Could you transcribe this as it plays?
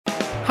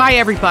Hi,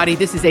 everybody.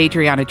 This is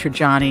Adriana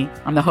Trajani.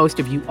 I'm the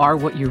host of You Are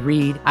What You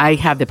Read. I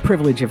have the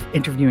privilege of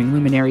interviewing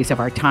luminaries of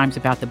our times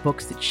about the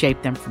books that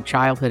shaped them from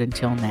childhood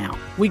until now.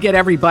 We get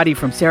everybody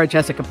from Sarah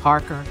Jessica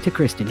Parker to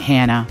Kristen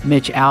Hanna,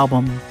 Mitch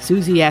Albom,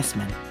 Susie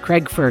Essman,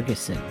 Craig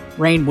Ferguson,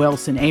 Rainn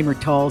Wilson, Amor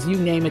Tolls, you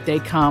name it, they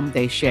come,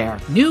 they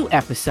share. New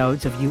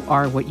episodes of You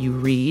Are What You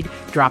Read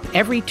drop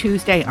every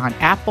Tuesday on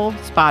Apple,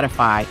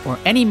 Spotify, or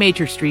any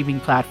major streaming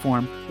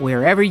platform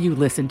wherever you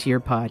listen to your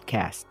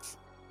podcasts.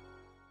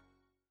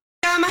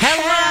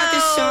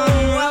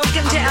 Hello,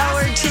 welcome to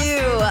hour 2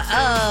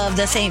 of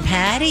the St.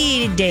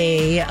 Patty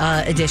Day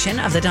edition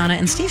of the Donna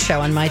and Steve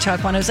Show on My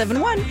Talk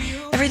 1071.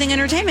 Everything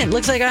Entertainment.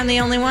 Looks like I'm the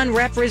only one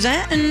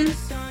representing.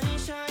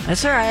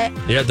 That's all right.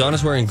 Yeah,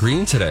 Donna's wearing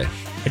green today.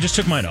 I just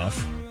took mine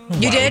off.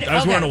 You did? I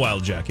was wearing a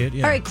wild jacket.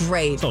 Yeah. All right,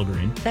 great. It's all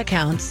green. That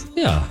counts.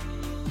 Yeah.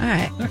 All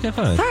right. Okay,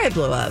 fine. Sorry I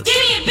blew up. Give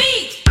me a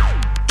beat!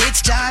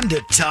 It's time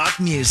to talk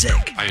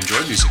music. I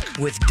enjoy music.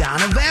 With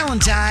Donna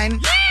Valentine.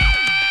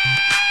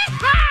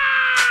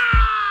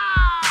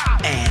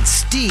 And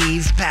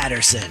Steve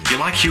Patterson. You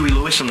like Huey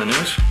Lewis on the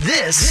news?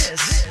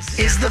 This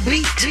is The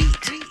Beat.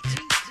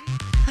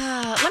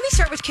 Let me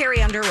start with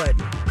Carrie Underwood.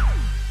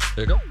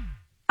 There you go.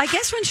 I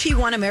guess when she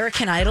won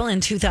American Idol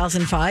in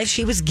 2005,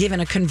 she was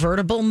given a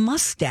convertible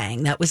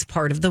Mustang. That was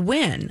part of the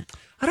win.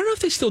 I don't know if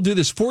they still do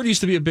this. Ford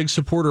used to be a big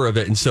supporter of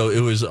it, and so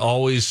it was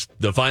always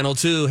the final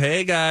two.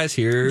 Hey, guys,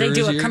 here's They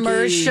do a your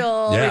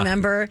commercial, key. Yeah.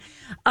 remember?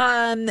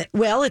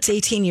 Well, it's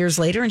 18 years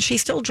later, and she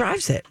still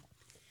drives it.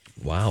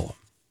 Wow.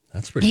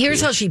 That's pretty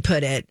Here's cool. how she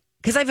put it.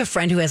 Because I have a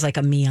friend who has like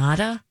a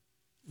Miata.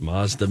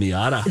 Mazda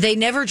Miata. They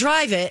never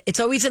drive it. It's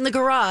always in the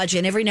garage.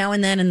 And every now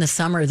and then in the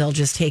summer, they'll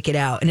just take it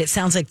out. And it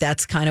sounds like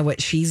that's kind of what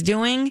she's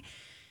doing.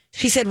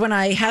 She said, when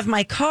I have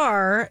my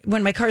car,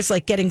 when my car's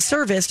like getting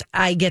serviced,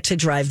 I get to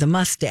drive the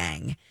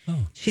Mustang.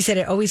 Oh. She said,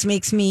 it always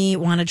makes me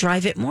want to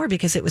drive it more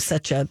because it was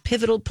such a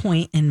pivotal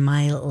point in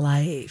my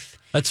life.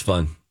 That's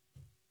fun.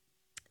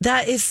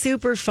 That is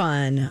super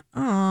fun.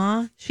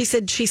 Aw. She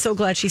said she's so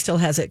glad she still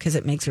has it because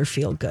it makes her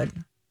feel good.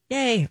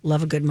 Yay.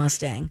 Love a good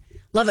Mustang.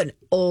 Love an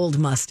old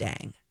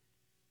Mustang.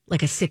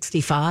 Like a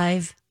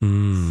 65,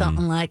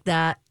 something like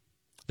that.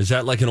 Is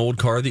that like an old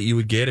car that you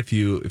would get if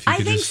you I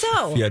could think just,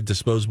 so. if you had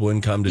disposable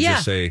income to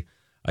just say,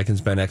 I can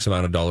spend X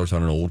amount of dollars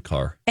on an old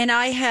car? And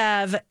I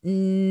have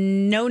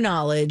no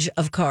knowledge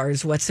of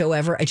cars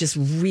whatsoever. I just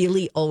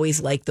really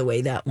always liked the way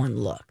that one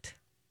looked.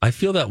 I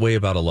feel that way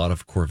about a lot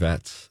of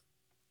Corvettes.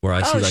 Where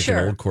I see like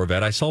an old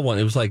Corvette. I saw one.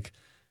 It was like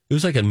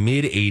a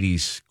mid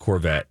 80s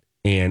Corvette,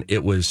 and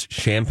it was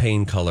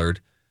champagne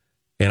colored.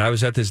 And I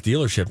was at this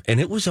dealership,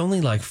 and it was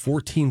only like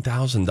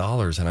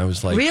 $14,000. And I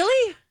was like,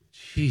 really?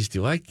 Geez,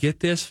 do I get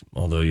this?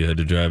 Although you had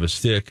to drive a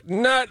stick.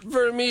 Not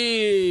for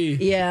me.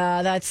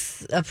 Yeah,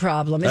 that's a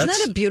problem. Isn't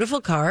that a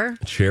beautiful car?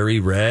 Cherry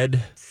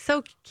red.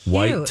 So cute.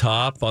 White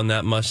top on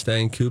that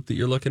Mustang coupe that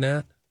you're looking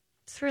at.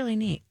 It's really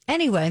neat.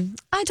 Anyway,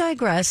 I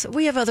digress.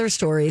 We have other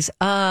stories.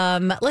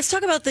 Let's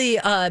talk about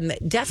the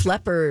Def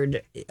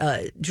Leppard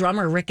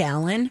drummer, Rick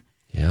Allen.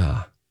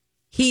 Yeah.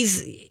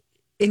 He's,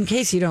 in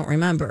case you don't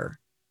remember,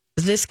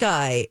 this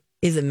guy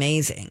is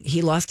amazing.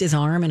 He lost his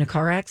arm in a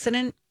car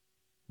accident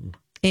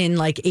in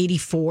like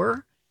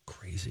 84.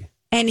 Crazy.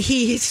 And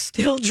he's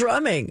still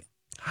drumming.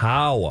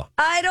 How?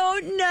 I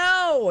don't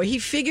know. He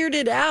figured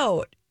it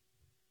out.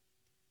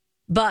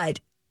 But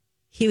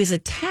he was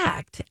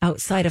attacked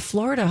outside a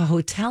Florida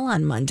hotel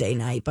on Monday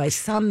night by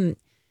some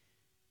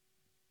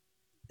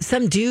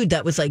dude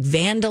that was like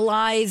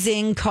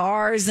vandalizing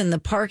cars in the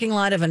parking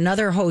lot of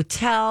another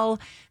hotel.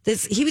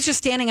 He was just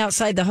standing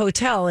outside the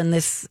hotel, and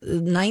this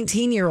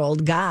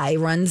 19-year-old guy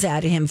runs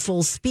at him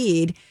full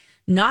speed,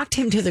 knocked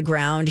him to the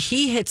ground.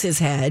 He hits his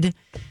head.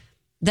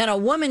 Then a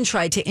woman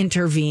tried to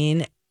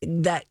intervene.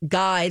 That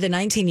guy, the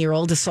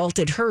 19-year-old,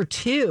 assaulted her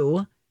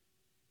too.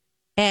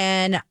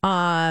 And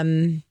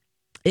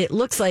it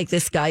looks like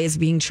this guy is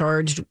being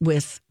charged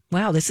with,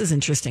 wow, this is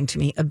interesting to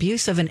me,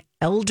 abuse of an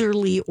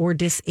elderly or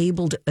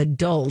disabled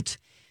adult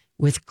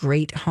with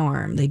great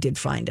harm. They did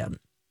find him.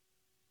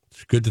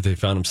 It's good that they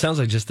found him. Sounds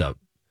like just a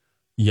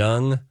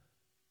young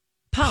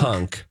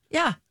punk.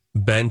 Yeah.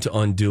 Bent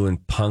on doing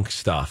punk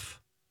stuff.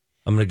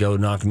 I'm going to go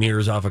knock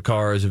mirrors off of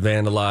cars and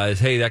vandalize.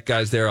 Hey, that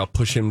guy's there. I'll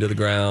push him to the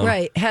ground.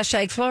 Right.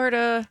 Hashtag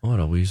Florida.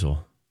 What a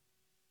weasel.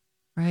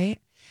 Right.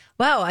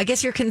 Wow. I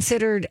guess you're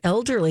considered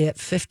elderly at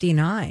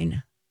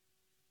 59.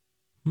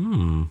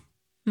 Oh,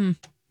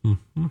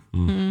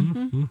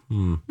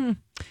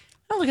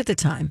 look at the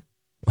time.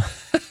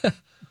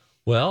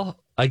 Well,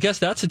 I guess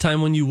that's a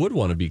time when you would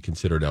want to be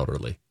considered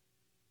elderly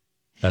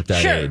at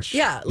that age.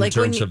 Yeah, like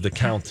in terms of the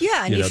count.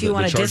 Yeah, and if you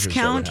want a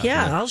discount,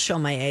 have, I'll show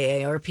my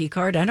AARP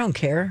card. I don't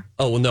care.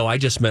 Oh, well, no, I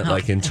just meant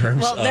like in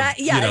terms of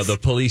the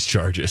police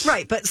charges.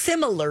 Right, but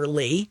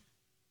similarly,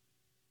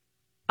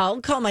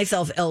 I'll call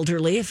myself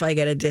elderly if I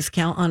get a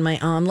discount on my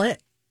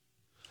omelet.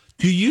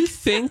 Do you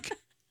think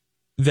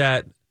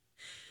that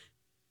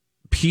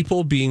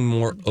people being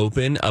more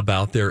open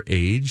about their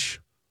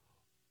age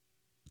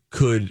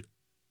could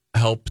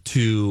help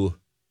to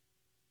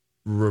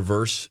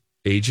reverse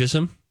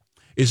ageism?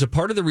 Is a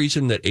part of the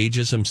reason that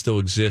ageism still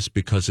exists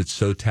because it's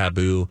so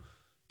taboo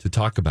to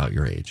talk about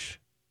your age?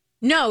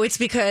 No, it's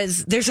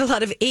because there's a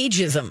lot of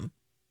ageism.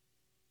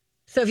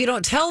 So if you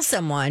don't tell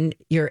someone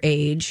your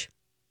age,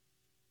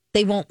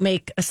 they won't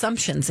make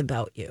assumptions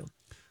about you.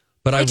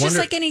 But it's just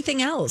like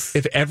anything else.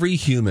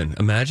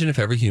 Imagine if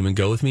every human,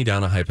 go with me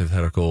down a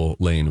hypothetical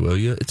lane, will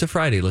you? It's a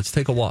Friday. Let's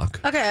take a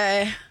walk.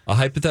 Okay. A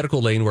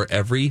hypothetical lane where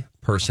every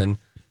person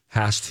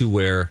has to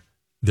wear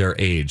their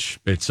age.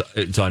 It's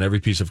on every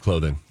piece of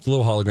clothing. It's a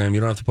little hologram. You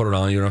don't have to put it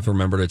on. You don't have to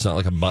remember it. It's not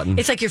like a button.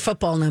 It's like your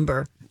football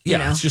number.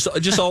 Yeah, it's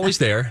just always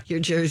there. Your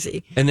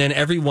jersey. And then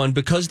everyone,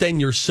 because then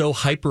you're so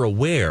hyper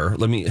aware.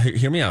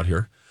 Hear me out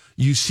here.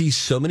 You see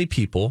so many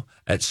people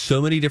at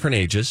so many different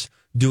ages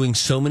doing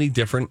so many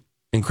different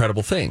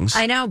incredible things.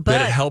 I know, but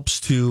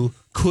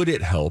could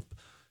it help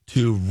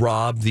to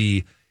rob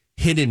the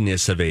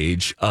hiddenness of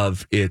age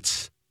of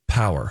its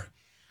power?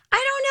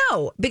 I don't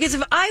know, because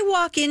if I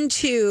walk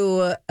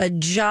into a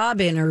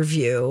job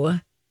interview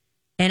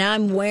and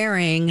I'm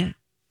wearing,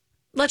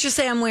 let's just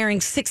say I'm wearing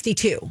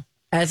 62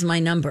 as my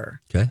number.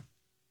 Okay.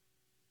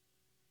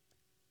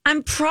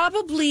 I'm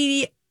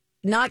probably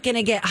not going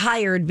to get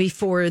hired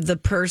before the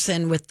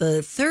person with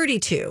the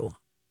 32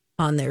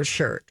 on their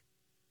shirt.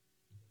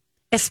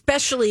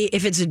 Especially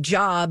if it's a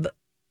job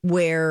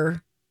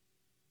where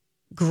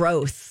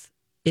growth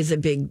is a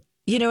big,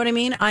 you know what I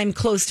mean? I'm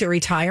close to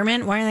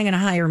retirement. Why are they going to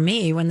hire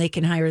me when they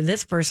can hire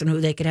this person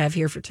who they could have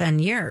here for 10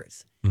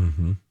 years?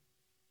 Mm-hmm.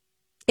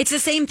 It's the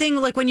same thing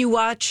like when you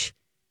watch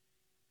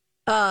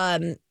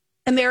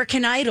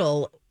American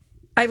Idol.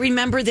 I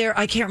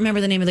can't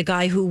remember the name of the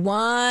guy who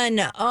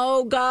won.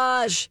 Oh,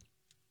 gosh.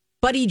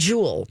 Buddy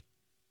Jewell.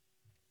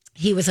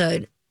 He was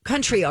a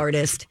country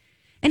artist,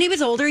 and he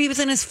was older. He was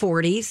in his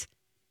 40s.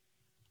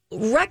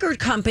 Record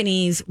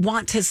companies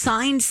want to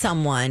sign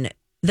someone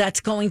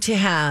that's going to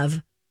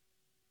have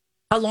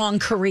a long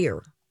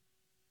career,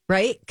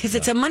 right? Because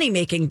it's a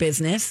money-making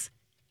business.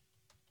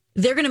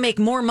 They're going to make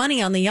more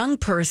money on the young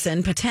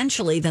person,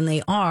 potentially, than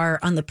they are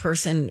on the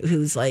person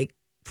who's like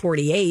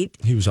 48.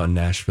 He was on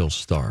Nashville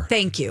Star.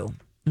 Thank you.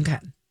 Okay.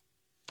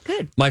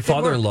 Good. My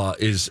father-in-law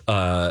is,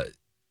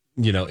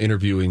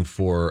 interviewing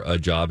for a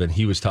job, and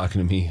he was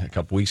talking to me a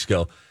couple weeks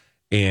ago,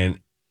 and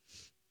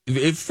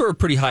for a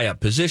pretty high up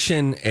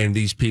position, and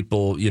these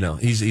people,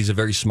 he's a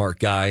very smart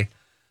guy,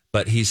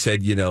 but he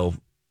said,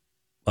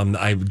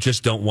 I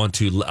just don't want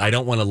to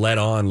let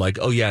on like,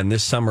 oh yeah, and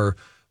this summer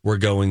we're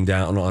going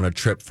down on a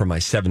trip for my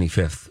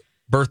 75th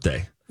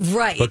birthday.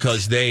 Right.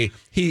 Because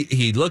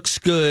he looks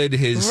good,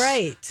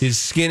 his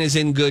skin is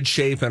in good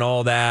shape and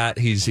all that.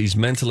 He's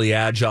mentally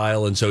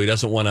agile, and so he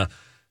doesn't want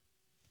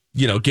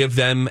to give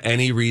them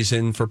any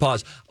reason for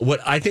pause. What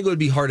I think would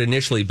be hard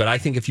initially, but I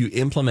think if you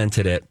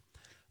implemented it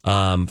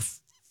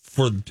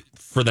for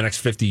the next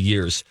 50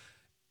 years,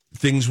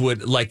 things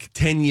would, like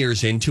 10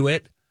 years into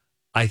it,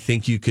 I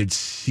think you could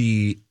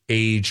see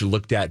age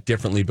looked at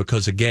differently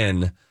because,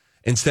 again,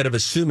 instead of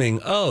assuming,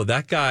 oh,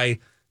 that guy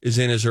is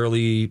in his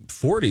early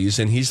 40s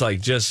and he's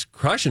like just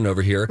crushing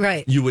over here,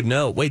 right? You would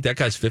know, wait, that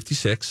guy's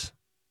 56.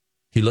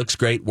 He looks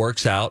great,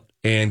 works out,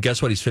 and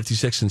guess what? He's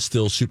 56 and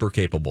still super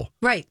capable.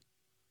 Right.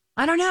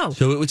 I don't know.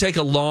 So it would take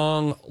a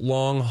long,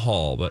 long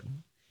haul, but...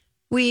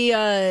 We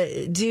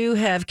do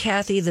have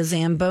Kathy the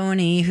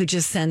Zamboni who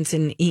just sent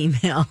an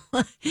email.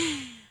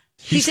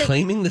 She's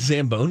claiming the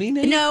Zamboni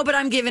name? No, but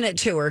I'm giving it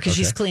to her because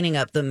she's cleaning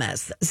up the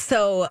mess.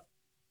 So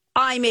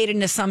I made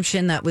an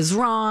assumption that was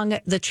wrong.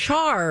 The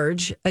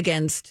charge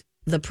against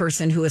the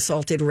person who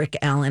assaulted Rick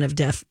Allen of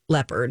Def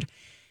Leppard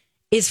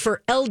is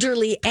for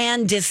elderly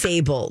and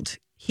disabled.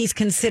 He's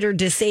considered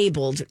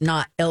disabled,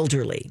 not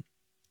elderly.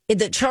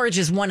 The charge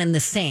is one and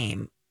the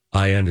same.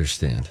 I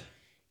understand.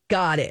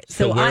 Got it.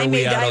 So where are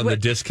we at on the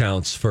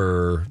discounts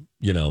for,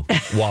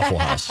 Waffle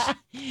House?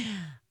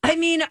 I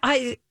mean,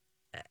 I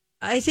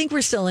think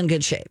we're still in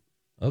good shape.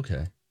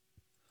 Okay.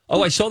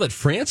 Oh, I saw that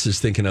France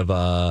is thinking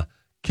of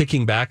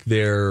kicking back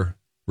their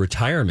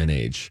retirement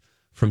age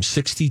from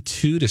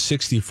 62 to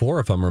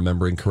 64, if I'm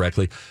remembering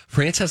correctly.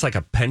 France has like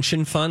a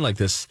pension fund, like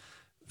this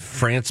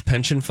France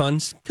pension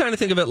funds. Kind of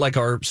think of it like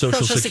our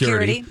Social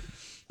Security.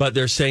 But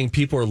they're saying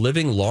people are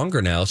living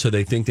longer now, so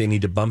they think they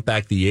need to bump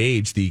back the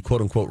age, the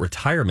quote-unquote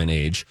retirement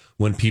age,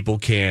 when people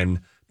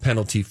can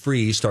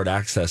penalty-free start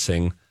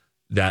accessing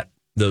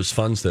those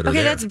funds that are there.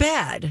 Okay, that's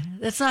bad.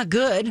 That's not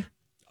good.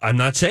 I'm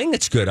not saying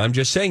it's good. I'm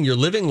just saying you're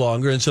living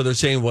longer, and so they're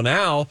saying, well,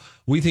 now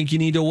we think you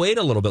need to wait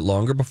a little bit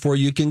longer before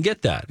you can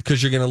get that,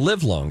 because you're going to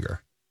live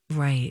longer.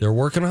 Right. They're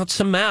working out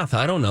some math.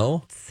 I don't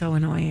know. So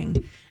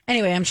annoying.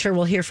 Anyway, I'm sure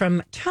we'll hear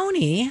from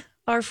Tony,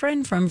 our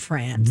friend from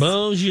France.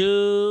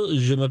 Bonjour,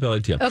 je m'appelle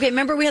Etienne. Okay,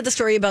 remember we had the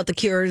story about the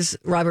Cure's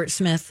Robert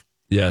Smith?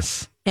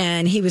 Yes.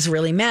 And he was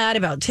really mad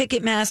about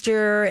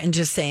Ticketmaster and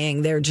just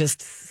saying they're just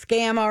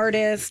scam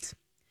artists.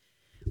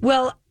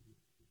 Well,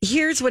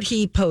 here's what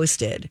he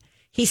posted.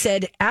 He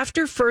said,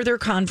 after further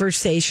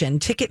conversation,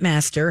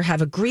 Ticketmaster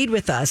have agreed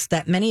with us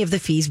that many of the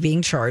fees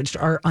being charged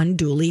are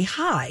unduly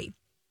high.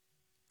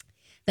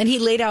 Then he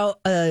laid out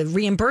a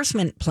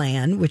reimbursement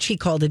plan, which he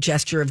called a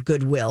gesture of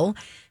goodwill,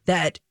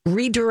 that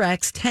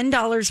redirects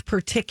 $10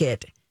 per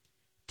ticket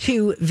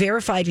to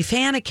verified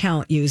fan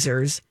account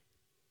users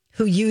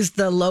who use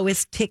the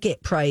lowest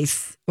ticket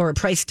price or a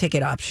price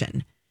ticket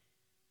option.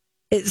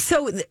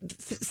 So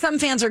some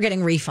fans are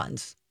getting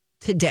refunds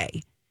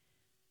today,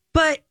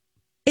 but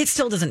it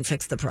still doesn't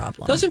fix the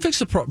problem. Doesn't fix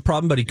the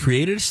problem, but he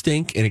created a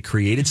stink and it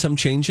created some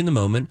change in the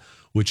moment,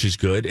 which is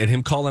good. And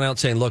him calling out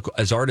saying, look,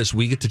 as artists,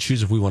 we get to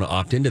choose if we want to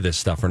opt into this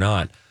stuff or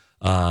not.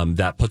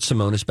 That puts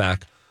some onus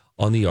back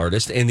on the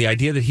artist. And the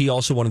idea that he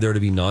also wanted there to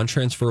be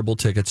non-transferable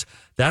tickets,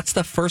 that's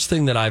the first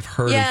thing that I've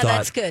heard and thought,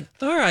 that's good.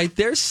 All right,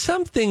 there's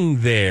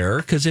something there,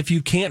 because if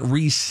you can't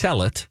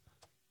resell it,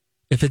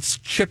 if it's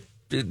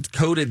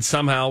coded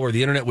somehow where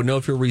the internet would know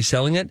if you're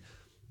reselling it,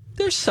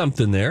 there's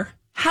something there.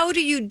 How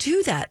do you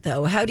do that,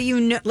 though? How do you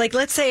know? Like,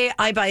 let's say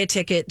I buy a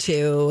ticket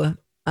to,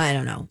 I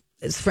don't know,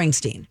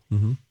 Springsteen.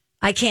 Mm-hmm.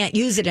 I can't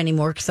use it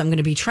anymore because I'm going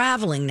to be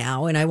traveling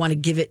now and I want to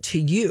give it to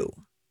you.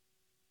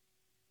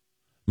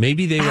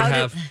 Maybe they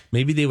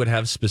would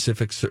have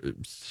specific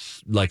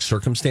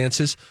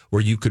circumstances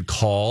where you could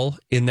call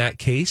in that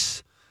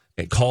case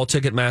and call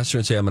Ticketmaster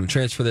and say, I'm going to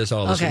transfer this.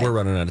 Oh, listen, we're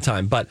running out of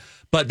time. But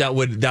that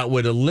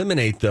would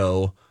eliminate,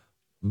 though,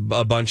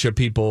 a bunch of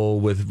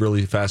people with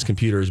really fast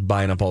computers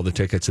buying up all the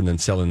tickets and then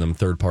selling them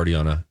third party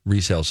on a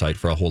resale site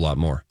for a whole lot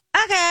more.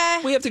 Okay.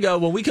 We have to go.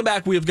 When we come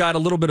back, we've got a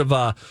little bit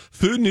of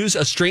food news.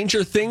 A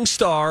Stranger Things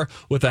star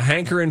with a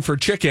hankering for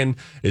chicken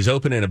is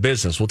opening a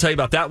business. We'll tell you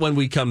about that when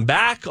we come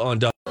back on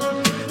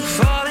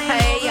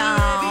Hey,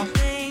 y'all.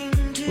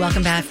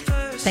 Welcome back.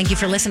 Thank you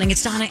for listening.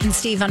 It's Donna and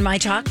Steve on My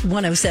Talk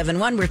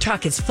 107.1, where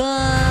talk is fun.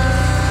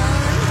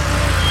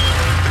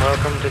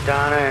 Welcome to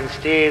Donna and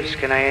Steve's.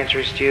 Can I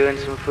interest you in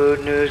some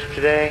food news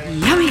today?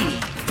 Yummy.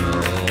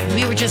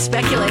 We were just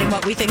speculating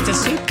what we think the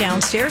soup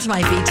downstairs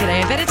might be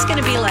today. I bet it's going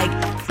to be like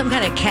some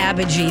kind of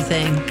cabbagey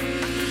thing.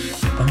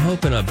 I'm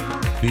hoping a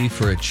beef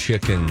or a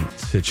chicken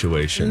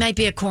situation. It might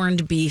be a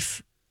corned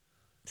beef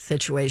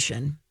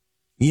situation.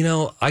 You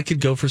know, I could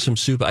go for some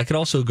soup. I could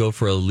also go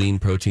for a lean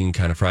protein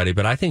kind of Friday,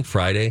 but I think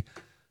Friday,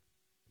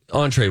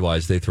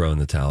 entree-wise, they throw in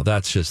the towel.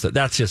 That's just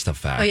a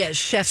fact. Oh, yeah,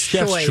 chef's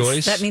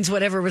choice. That means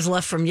whatever was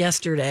left from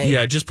yesterday.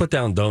 Yeah, just put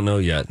down don't know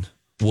yet.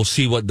 We'll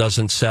see what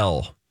doesn't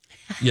sell,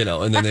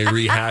 and then they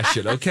rehash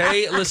it.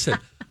 Okay, listen,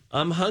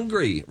 I'm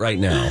hungry right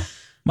now.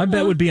 My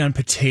bet would be on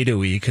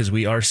potato-y because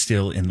we are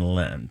still in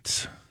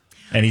Lent.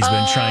 And he's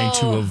been trying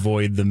to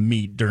avoid the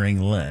meat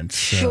during Lent.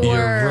 So. Sure.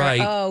 You're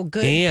right. Oh,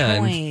 good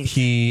and point.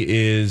 He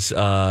is,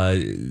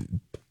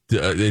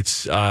 it's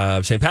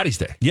St. Patty's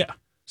Day. Yeah.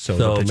 So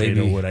the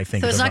potato maybe, would, I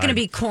think. So it's not going to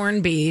be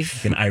corned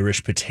beef. Like an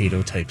Irish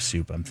potato type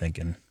soup, I'm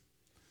thinking.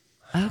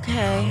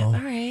 Okay. All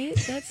right.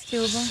 That's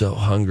doable. So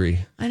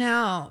hungry. I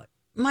know.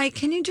 Mike,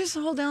 can you just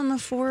hold down the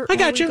fort? I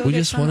got you. We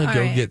just want to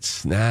go get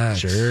snacks.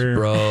 Sure.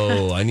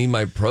 Bro, I need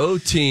my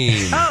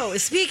protein. Oh,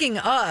 speaking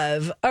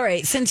of, all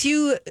right, since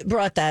you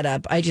brought that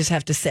up, I just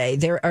have to say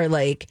there are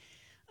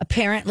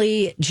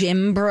apparently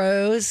gym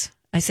bros.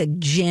 I said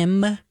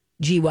gym,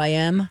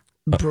 G-Y-M,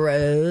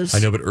 bros. I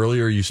know, but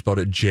earlier you spelled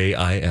it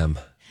J-I-M.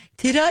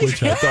 Did I?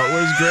 Which I thought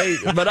was great,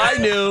 but I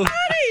knew.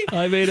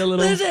 I made a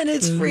little. Listen,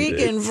 it's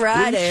freaking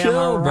Friday. Chill,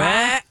 Am I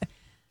right?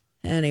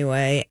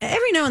 Anyway,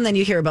 every now and then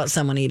you hear about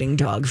someone eating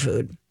dog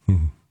food.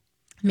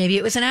 Maybe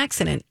it was an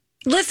accident.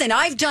 Listen,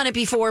 I've done it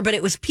before, but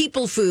it was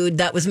people food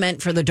that was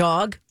meant for the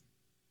dog.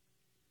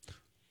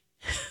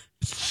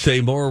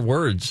 Say more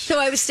words. So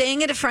I was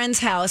staying at a friend's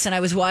house and I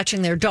was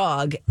watching their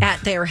dog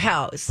at their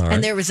house. All right.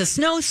 And there was a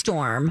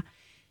snowstorm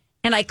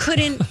and I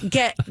couldn't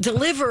get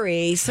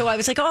delivery. So I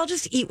was like, I'll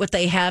just eat what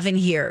they have in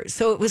here.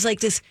 So it was like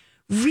this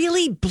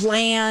really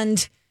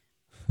bland...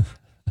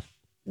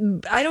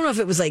 I don't know if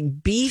it was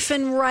like beef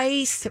and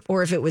rice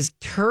or if it was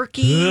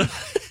turkey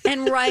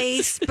and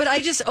rice, but I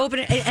just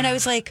opened it and I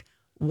was like,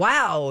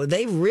 wow,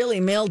 they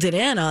really mailed it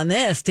in on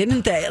this,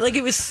 didn't they? Like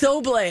it was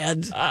so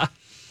bland.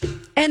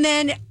 And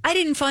then I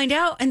didn't find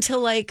out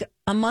until like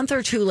a month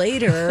or two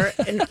later.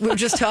 And we were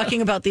just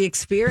talking about the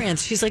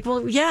experience. She's like,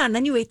 well, yeah. And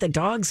then you ate the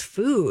dog's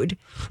food.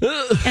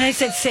 And I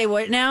said, say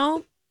what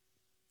now?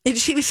 And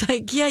she was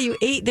like, yeah, you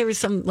ate, there was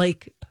some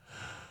like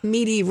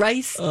meaty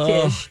rice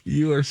dish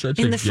you are such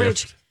in a the gift.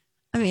 fridge.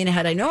 I mean,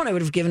 had I known, I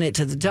would have given it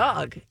to the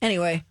dog.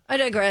 Anyway, I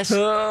digress.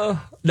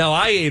 Now,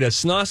 I ate a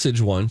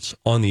sausage once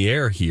on the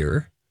air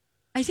here.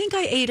 I think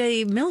I ate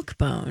a milk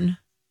bone.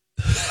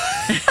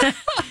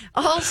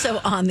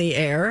 Also on the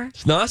air.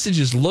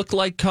 Sausages look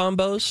like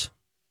combos.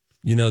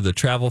 You know, the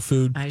travel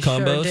food I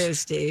combos. sure do,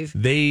 Steve.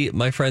 They,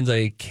 my friends,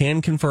 I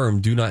can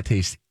confirm, do not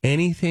taste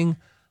anything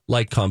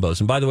like combos.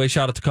 And by the way,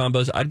 shout out to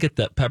combos. I'd get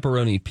that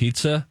pepperoni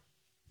pizza.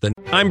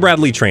 I'm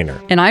Bradley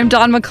Trainer. And I'm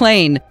Don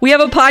McClain. We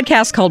have a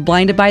podcast called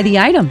Blinded by the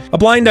Item. A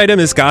blind item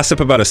is gossip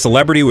about a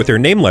celebrity with their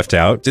name left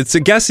out. It's a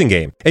guessing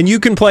game, and you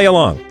can play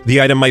along. The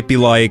item might be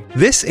like,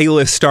 this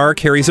A-list star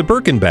carries a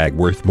Birkin bag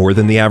worth more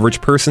than the average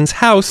person's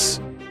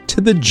house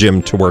to the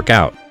gym to work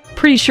out.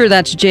 Pretty sure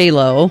that's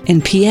J-Lo.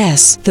 And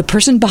P.S. the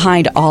person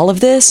behind all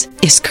of this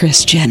is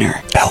Kris Jenner,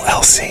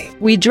 LLC.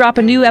 We drop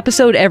a new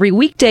episode every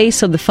weekday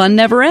so the fun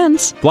never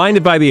ends.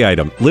 Blinded by the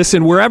Item.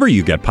 Listen wherever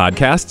you get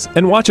podcasts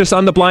and watch us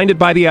on the Blinded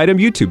by the Item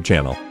YouTube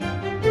channel.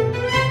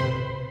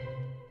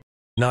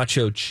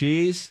 Nacho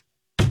cheese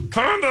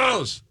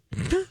combos.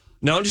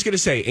 No, I'm just going to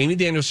say, Amy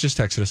Daniels just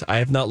texted us. I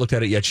have not looked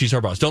at it yet. She's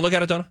our boss. Don't look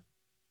at it, Donna.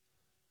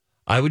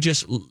 I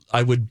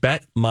would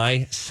bet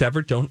my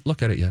severed. Don't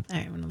look at it yet. All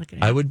right, I'm going to look at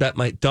it. I would bet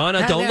my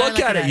Donna. Don't look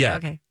at it yet.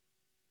 Okay.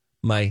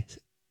 My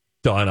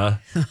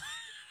Donna.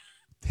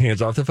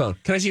 Hands off the phone.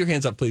 Can I see your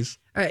hands up, please?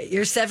 All right,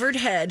 your severed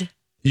head.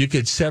 You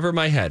could sever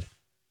my head.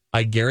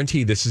 I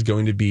guarantee this is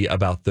going to be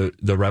about the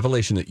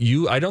revelation that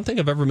I don't think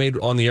I've ever made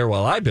on the air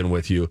while I've been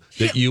with you,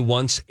 that you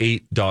once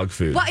ate dog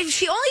food. Well,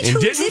 she only and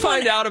didn't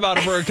find out about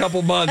it for a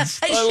couple months.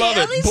 I love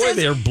it. Boy,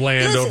 they're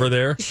bland over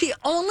there. She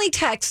only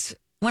texts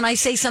when I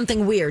say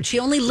something weird. She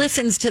only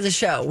listens to the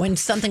show when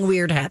something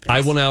weird happens.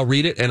 I will now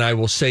read it, and I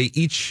will say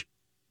each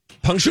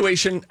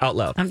punctuation out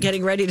loud. I'm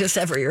getting ready to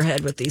sever your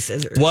head with these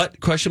scissors. What?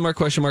 Question mark,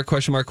 question mark,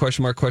 question mark,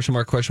 question mark, question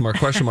mark, question mark,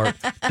 question mark.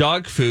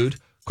 Dog food.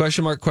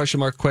 Question mark, question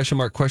mark, question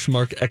mark, question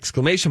mark,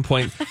 exclamation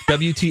point,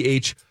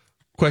 WTH,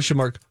 question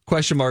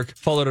mark,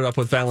 followed it up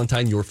with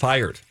Valentine, you're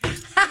fired.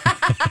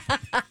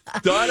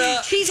 Donna.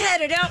 She's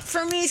had it out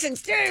for me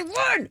since day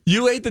one.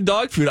 You ate the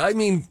dog food. I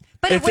mean,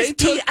 but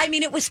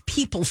it was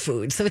people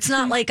food, so it's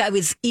not like I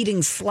was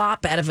eating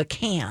slop out of a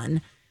can.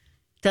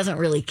 It doesn't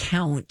really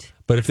count.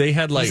 But if they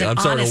had it was an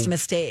honest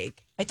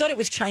mistake. I thought it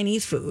was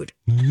Chinese food.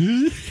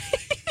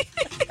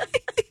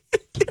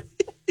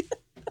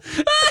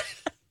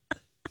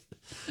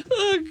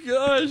 Oh,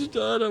 gosh,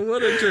 Donna,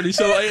 what a journey.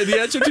 So the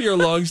answer to your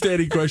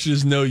long-standing question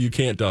is no, you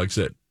can't dog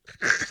sit.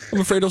 I'm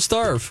afraid he'll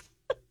starve.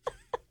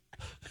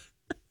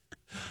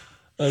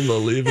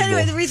 Unbelievable.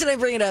 Anyway, the reason I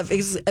bring it up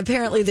is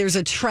apparently there's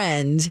a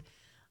trend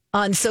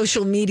on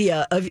social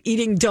media of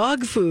eating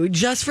dog food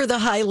just for the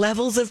high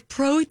levels of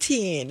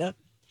protein.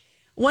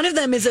 One of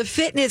them is a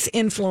fitness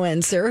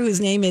influencer whose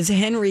name is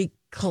Henry,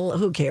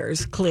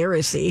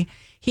 Clarissi.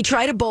 He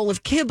tried a bowl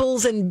of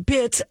kibbles and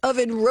bits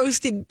oven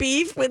roasted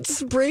beef with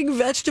spring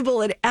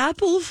vegetable and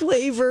apple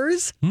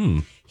flavors.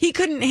 He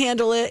couldn't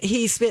handle it.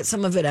 He spit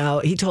some of it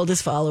out. He told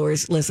his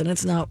followers, listen,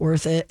 it's not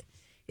worth it.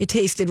 It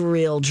tasted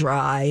real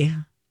dry.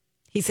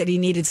 He said he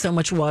needed so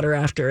much water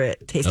after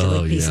it. Tasted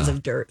like pieces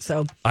of dirt.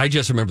 So I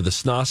just remember the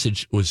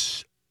sausage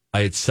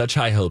I had such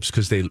high hopes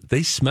because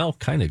they smell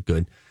kind of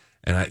good.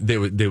 And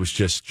they was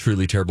just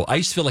truly terrible. I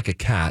used to feel like a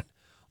cat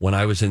when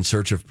I was in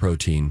search of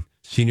protein,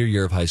 senior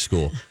year of high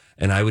school.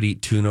 And I would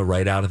eat tuna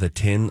right out of the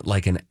tin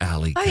like an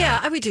alley cat. Oh, yeah,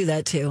 I would do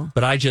that too.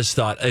 But I just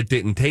thought it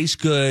didn't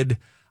taste good.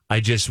 I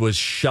just was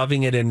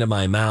shoving it into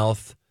my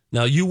mouth.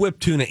 Now, you whip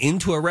tuna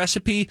into a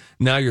recipe,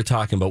 now you're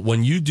talking about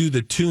when you do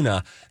the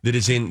tuna that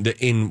is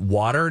in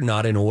water,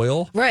 not in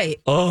oil.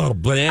 Right. Oh,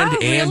 bland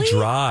and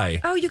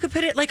dry. Oh, you could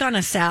put it like on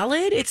a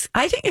salad?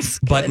 I think it's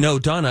good. But no,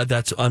 Donna,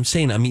 I'm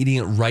saying I'm eating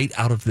it right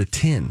out of the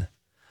tin.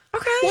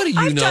 Okay. What do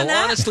you know?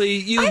 Honestly,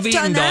 you've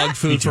eaten dog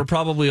food for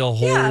probably a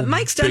whole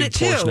Mike's done it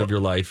too. Portion of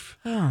your life.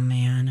 Oh,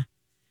 man.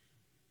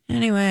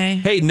 Anyway.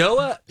 Hey,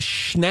 Noah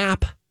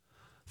Schnapp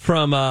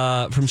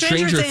from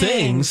Stranger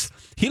Things,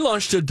 he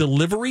launched a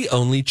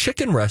delivery-only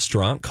chicken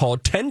restaurant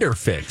called Tender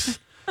Fix.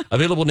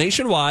 Available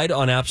nationwide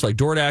on apps like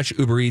DoorDash,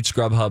 Uber Eats,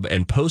 Grubhub,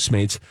 and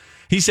Postmates.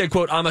 He said,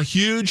 quote, I'm a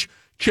huge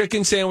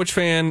chicken sandwich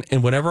fan,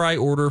 and whenever I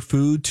order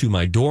food to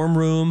my dorm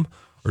room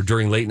or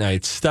during late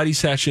night study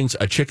sessions,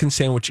 a chicken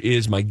sandwich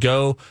is my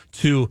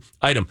go-to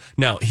item.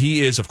 Now,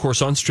 he is, of course,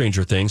 on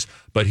Stranger Things,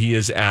 but he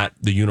is at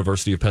the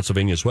University of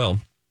Pennsylvania as well,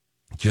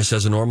 just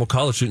as a normal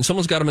college student.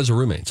 Someone's got him as a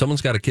roommate.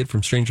 Someone's got a kid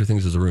from Stranger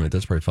Things as a roommate.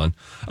 That's pretty fun.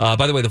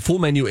 By the way, the full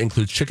menu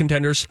includes chicken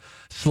tenders,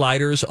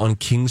 sliders on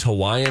King's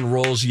Hawaiian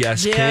rolls.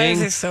 Yes,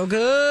 King. It's so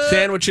good.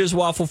 Sandwiches,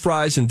 waffle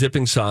fries, and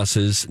dipping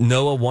sauces.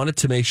 Noah wanted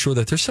to make sure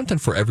that there's something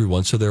for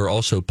everyone, so there are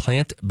also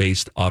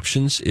plant-based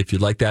options if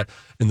you'd like that.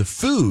 And the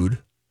food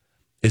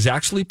is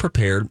actually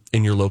prepared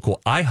in your local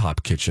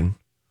IHOP kitchen,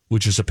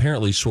 which is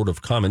apparently sort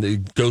of common. The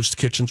ghost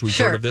kitchens, we've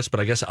heard of this,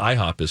 but I guess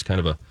IHOP is kind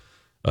of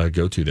a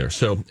go-to there.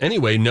 So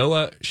anyway,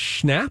 Noah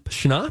Schnapp?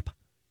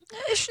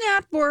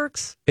 Schnapp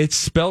works. It's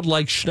spelled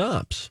like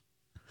schnapps,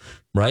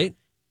 right?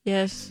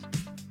 Yes.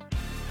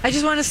 I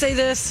just want to say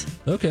this.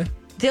 Okay.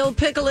 Dill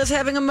Pickle is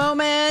having a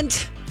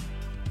moment.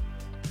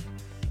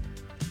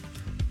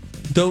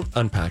 Don't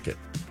unpack it.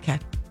 Okay.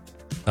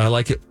 I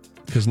like it.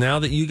 Because now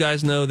that you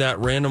guys know that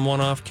random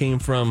one-off came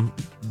from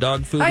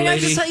Dog Food Lady. I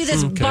just tell you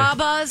this,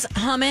 Baba's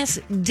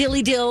hummus,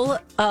 Dilly Dill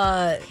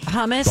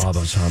hummus.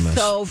 Baba's hummus.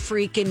 So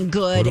freaking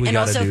good. What do we and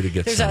gotta also, do to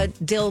get there's some? a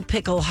dill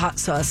pickle hot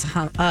sauce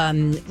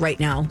right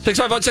now.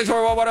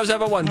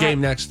 651-641-1071.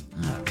 Game next.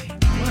 Okay.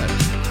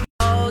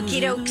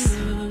 Okie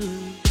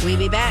dokes. We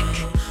be back.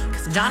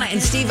 Donna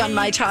and Steve on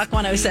My Talk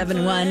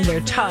 107.1,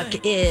 where talk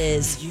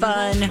is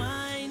fun.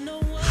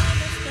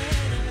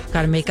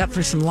 Got to make up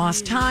for some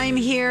lost time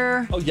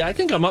here. Oh, yeah, I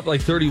think I'm up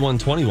like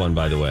 31-21,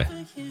 by the way.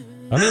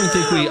 I don't even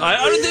think we...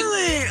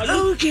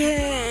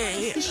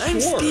 Okay.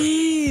 I'm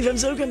Steve. I'm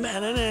so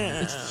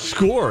competitive.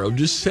 Score. I'm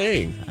just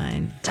saying.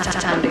 Fine.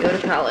 Time to go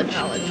to college.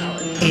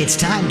 It's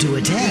time to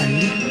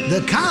attend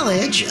the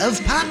College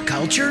of Pop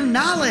Culture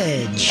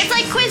Knowledge. It's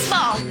like quiz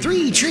ball.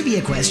 3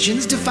 trivia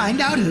questions to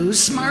find out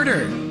who's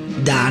smarter.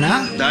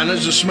 Donna?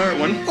 Donna's a smart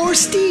one. Or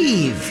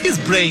Steve? His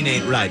brain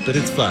ain't right, but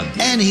it's fun.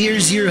 And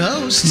here's your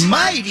host,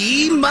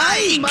 Mighty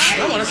Mike.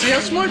 I want to see how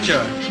smart you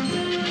are.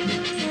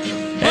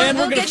 And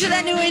we'll get you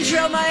that new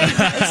intro, Mike.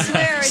 I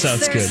swear it's Sounds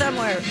there good.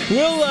 somewhere.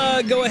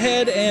 We'll go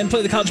ahead and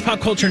play the College Pop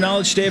Culture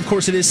Knowledge today. Of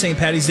course, it is St.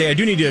 Patty's Day. I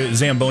do need to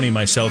Zamboni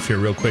myself here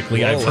real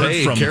quickly.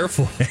 Whoa,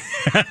 careful.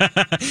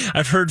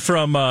 I've heard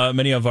from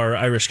many of our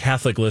Irish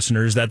Catholic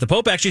listeners that the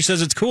Pope actually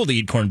says it's cool to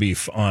eat corned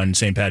beef on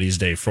St. Patty's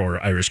Day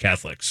for Irish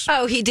Catholics.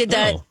 Oh, he did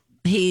that. Oh.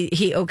 He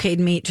okayed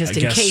meat just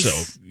in case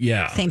so.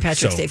 Yeah. St.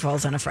 Patrick's Day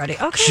falls on a Friday.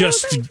 Okay.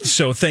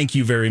 So thank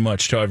you very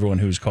much to everyone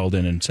who's called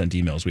in and sent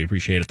emails. We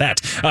appreciate that.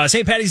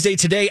 St. Patty's Day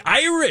today,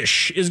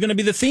 Irish is going to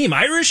be the theme.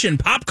 Irish and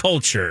pop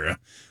culture.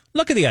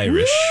 Look at the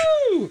Irish.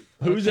 Woo!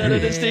 Who's at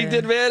a distinct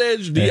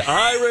advantage? The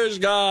Irish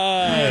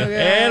guy. Oh,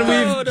 yeah.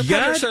 And we've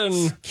got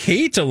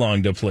Kate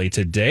along to play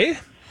today.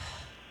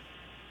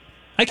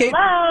 Hi, Kate.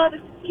 Hello, this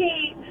is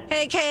Kate.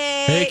 Hey,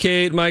 Kate. Hey,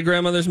 Kate. My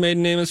grandmother's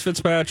maiden name is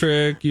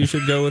Fitzpatrick. You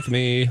should go with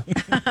me.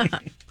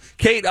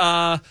 Kate,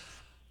 how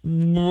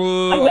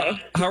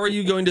are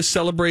you going to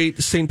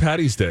celebrate St.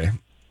 Patty's Day?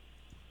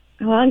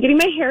 Well, I'm getting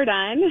my hair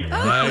done.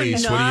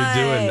 Nice. What are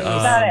you doing?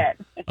 About it.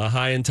 A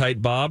high and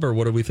tight bob, or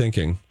what are we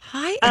thinking?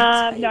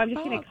 Hi. No, I'm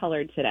just getting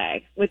colored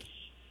today, which,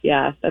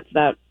 that's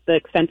about the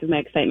extent of my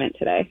excitement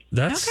today.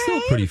 That's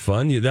still pretty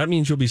fun. That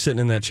means you'll be sitting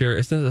in that chair.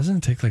 Doesn't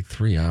it take like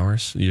 3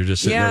 hours? You're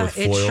just sitting there with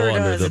foil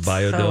under the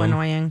biodome. So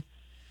annoying.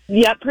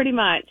 Yeah, pretty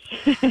much.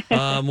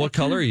 What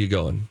color are you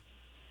going?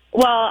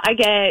 Well, I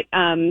get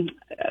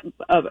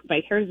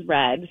my hair's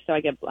red, so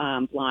I get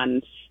blonde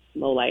blonde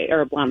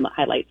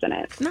highlights in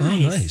it.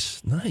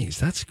 Nice. Oh, nice.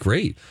 That's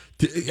great.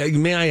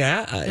 May I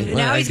ask?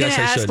 Now he's going to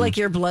ask like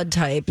your blood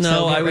type.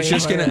 No, I was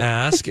just going to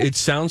ask. It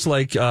sounds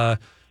like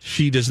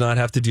she does not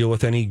have to deal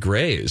with any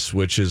grays,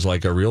 which is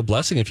like a real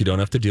blessing if you don't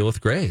have to deal with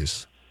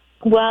grays.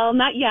 Well,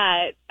 not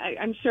yet.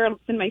 I'm sure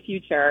it's in my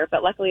future,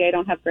 but luckily I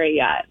don't have gray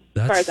yet,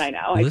 as far as I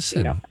know.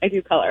 I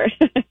do color.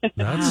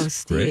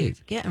 That's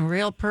great. Getting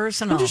real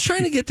personal. I'm just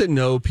trying to get to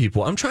know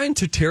people. I'm trying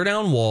to tear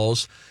down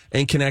walls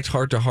and connect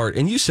heart to heart.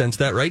 And you sense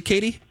that, right,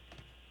 Katie?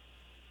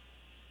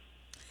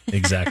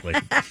 Exactly.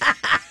 All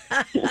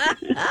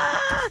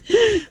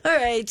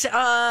right.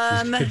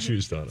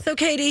 So,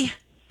 Katie,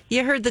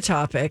 you heard the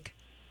topic.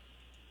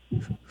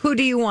 Who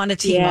do you want to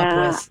team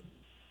up with?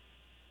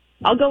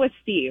 I'll go with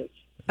Steve.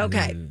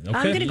 Okay. I'm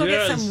going to go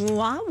get some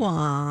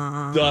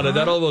Wawa. Donna,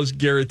 that almost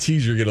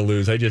guarantees you're going to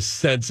lose. I just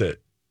sense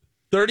it.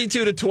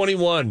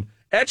 32-21.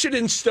 Etch it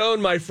in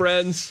stone, my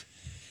friends.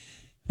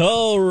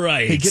 All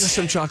right. Hey, get us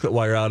some chocolate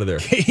while you're out of there.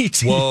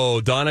 Katie. Whoa,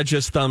 Donna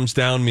just thumbs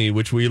down me,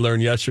 which we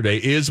learned yesterday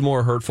is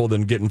more hurtful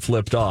than getting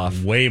flipped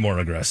off. Way more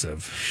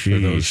aggressive for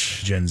those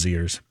Gen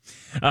Zers.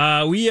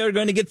 We are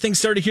going to get things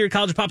started here.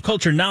 College Pop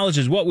Culture Knowledge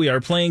is what we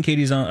are playing. Kate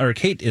is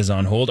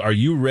on hold. Are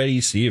you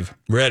ready, Steve?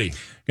 Ready.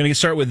 Going to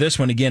start with this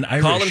one again.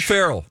 Irish. Colin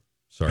Farrell.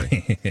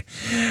 Sorry.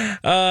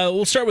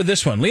 We'll start with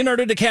this one.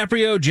 Leonardo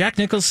DiCaprio, Jack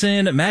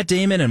Nicholson, Matt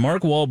Damon, and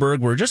Mark Wahlberg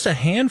were just a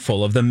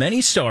handful of the many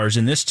stars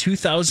in this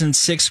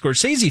 2006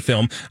 Scorsese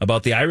film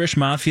about the Irish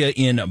Mafia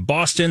in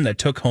Boston that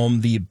took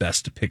home the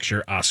Best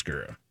Picture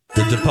Oscar.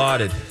 The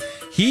Departed.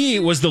 He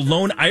was the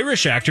lone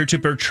Irish actor to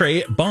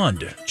portray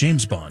Bond,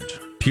 James Bond.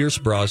 Pierce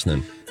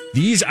Brosnan.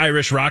 These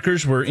Irish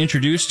rockers were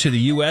introduced to the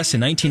U.S.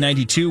 in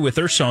 1992 with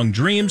their song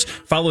Dreams,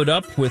 followed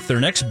up with their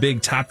next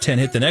big top 10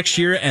 hit the next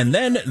year, and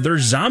then their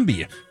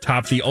Zombie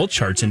topped the alt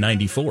charts in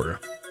 94.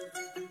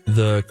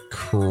 The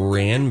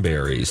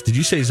Cranberries. Did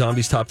you say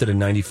Zombies topped it in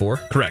 94?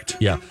 Correct.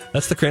 Yeah,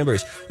 that's the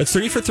Cranberries. That's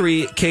 3 for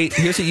 3. Kate,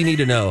 here's what you need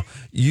to know.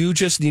 You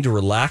just need to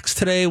relax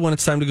today when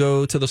it's time to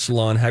go to the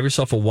salon. Have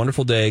yourself a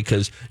wonderful day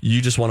because you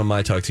just won a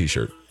My Talk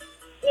t-shirt.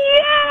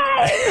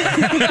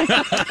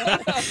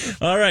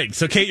 All right.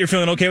 So, Kate, you're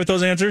feeling okay with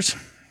those answers?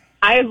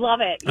 I love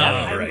it.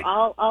 Yep, all right.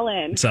 I'm all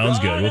in. Sounds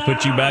good. We'll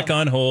put you back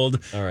on hold.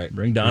 All right.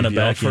 Bring Donna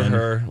back for in.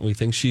 her. We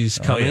think she's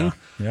coming. Oh,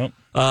 yeah.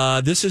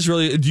 Yep. This is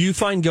really... Do you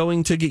find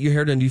going to get your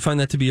hair done, do you find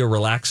that to be a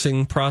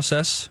relaxing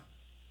process?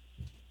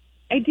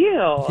 I do.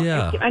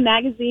 Yeah. I get my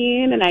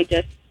magazine, and I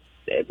just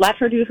let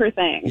her do her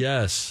thing.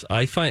 Yes.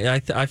 I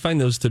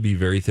find those to be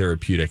very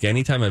therapeutic.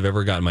 Anytime I've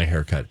ever gotten my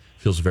hair cut, it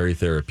feels very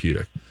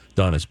therapeutic.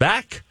 Donna's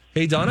back.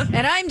 Hey, Donna.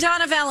 And I'm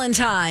Donna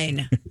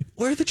Valentine.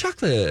 Where are the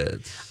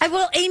chocolates?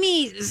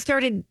 Amy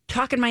started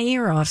talking my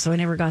ear off, so I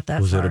never got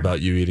that Was far. it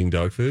about you eating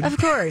dog food? Of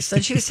course.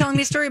 And she was telling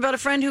me a story about a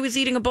friend who was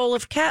eating a bowl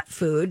of cat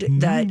food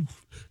that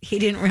he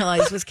didn't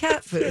realize was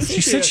cat food.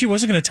 She said she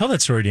wasn't going to tell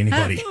that story to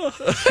anybody.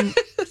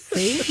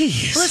 See?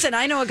 Jeez. Listen,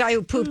 I know a guy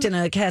who pooped in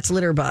a cat's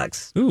litter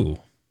box. Ooh.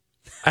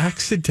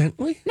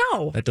 Accidentally?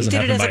 No. That doesn't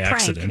happen by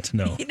accident.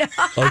 No.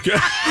 Okay.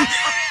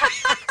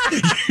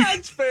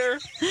 That's fair.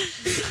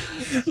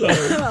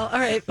 Well, all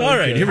right. All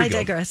right, here we go.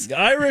 I digress.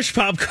 Irish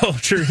pop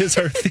culture is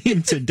our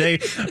theme today.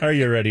 Are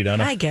you ready,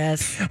 Donna? I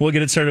guess. We'll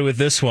get it started with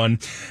this one.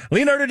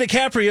 Leonardo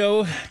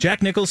DiCaprio,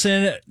 Jack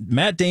Nicholson,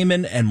 Matt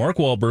Damon, and Mark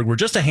Wahlberg were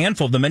just a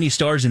handful of the many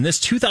stars in this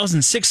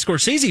 2006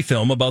 Scorsese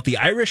film about the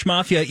Irish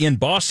Mafia in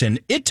Boston.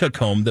 It took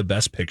home the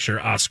Best Picture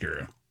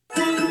Oscar.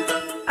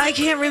 I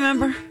can't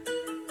remember.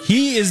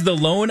 He is the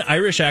lone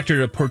Irish actor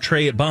to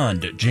portray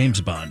Bond,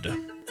 James Bond.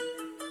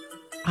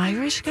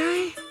 Irish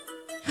guy?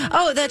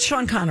 Oh, that's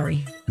Sean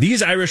Connery.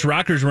 These Irish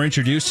rockers were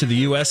introduced to the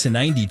U.S. in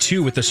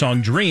 92 with the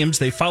song Dreams.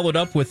 They followed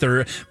up with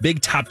their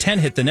big top 10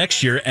 hit the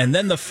next year. And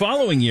then the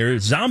following year,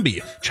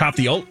 Zombie chopped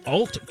the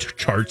alt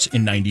charts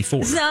in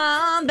 94.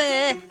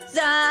 Zombie.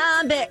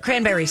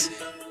 Cranberries.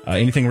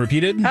 Anything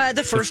repeated?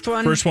 The first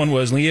one. First one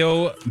was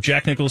Leo,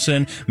 Jack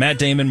Nicholson, Matt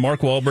Damon,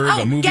 Mark Wahlberg.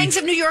 Oh, a movie. Gangs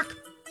of New York.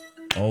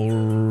 All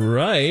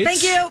right.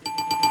 Thank you.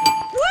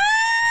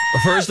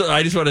 First,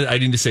 I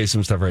need to say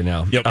some stuff right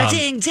now. Yep.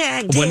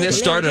 When this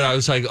started, I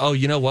was like, oh,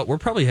 you know what? We're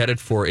probably headed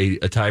for a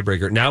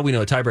tiebreaker. Now we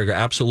know a tiebreaker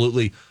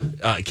absolutely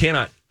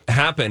cannot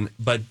happen.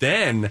 But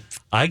then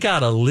I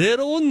got a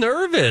little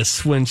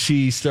nervous when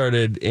she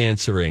started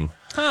answering.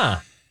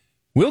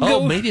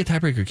 Maybe a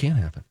tiebreaker can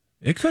happen.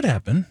 It could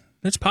happen.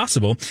 It's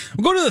possible.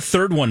 We'll go to the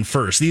third one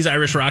first. These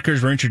Irish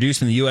rockers were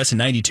introduced in the U.S. in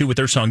 92 with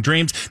their song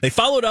Dreams. They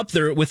followed up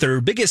with their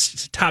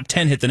biggest top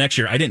 10 hit the next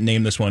year. I didn't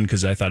name this one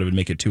because I thought it would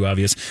make it too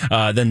obvious.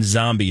 Then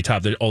Zombie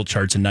topped the alt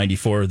charts in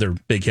 94. Their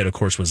big hit, of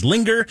course, was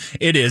Linger.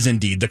 It is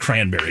indeed the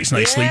Cranberries.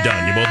 Nicely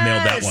done. You both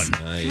nailed that one.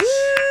 Nice. Woo!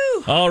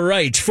 All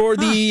right. For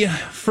the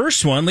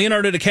first one,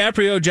 Leonardo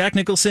DiCaprio, Jack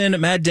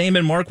Nicholson, Matt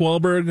Damon, Mark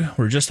Wahlberg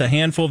were just a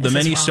handful of the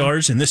many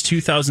stars in this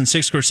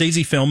 2006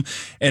 Scorsese film.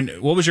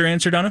 And what was your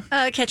answer, Donna?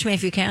 Catch Me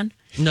If You Can.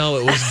 No,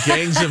 it was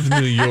Gangs of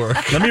New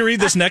York. Let me read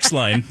this next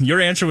line. Your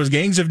answer was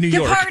Gangs of New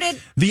York.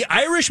 Departed. The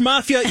Irish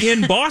Mafia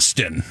in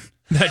Boston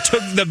that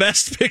took the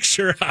Best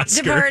Picture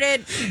Oscar.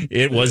 Departed.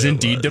 It was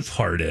indeed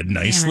Departed.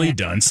 Nicely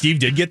done. Steve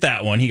did get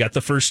that one. He got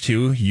the first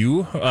two.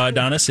 You,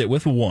 Donna, sit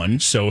with one.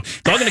 So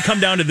it's all going to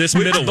come down to this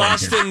middle one.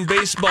 Boston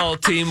baseball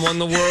team won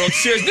the World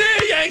Series.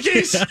 The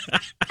Yankees!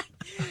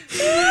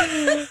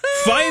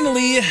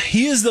 Finally,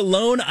 he is the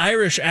lone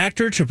Irish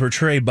actor to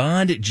portray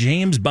Bond,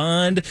 James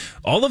Bond.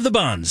 All of the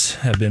Bonds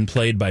have been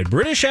played by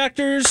British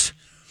actors,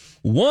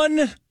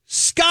 one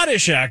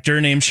Scottish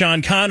actor named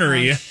Sean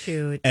Connery,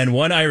 and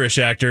one Irish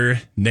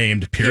actor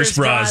named Pierce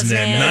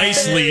Brosnan.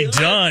 Nicely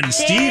done.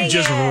 Steve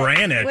just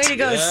ran it. Way to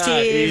go,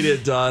 Steve. Eat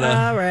it, Donna.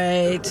 All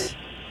right.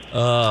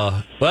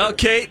 Well,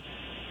 Kate,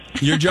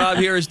 your job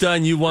here is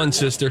done. You won,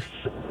 sister.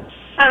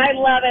 I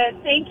love it.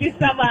 Thank you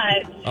so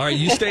much. All right,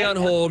 you stay on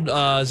hold.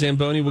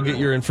 Zamboni will get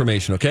your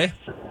information, okay?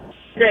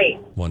 Great.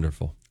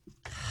 Wonderful.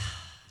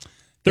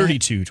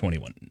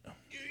 32-21.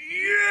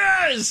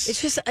 Yes!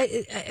 It's just,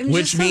 I'm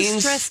just so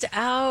stressed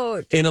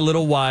out. In a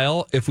little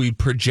while, if we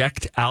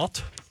projected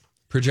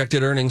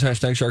earnings,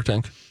 hashtag Shark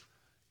Tank,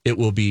 it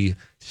will be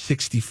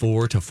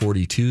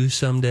 64-42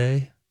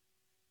 someday.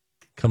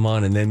 Come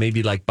on, and then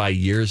maybe like by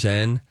year's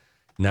end,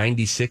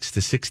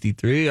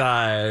 96-63.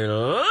 I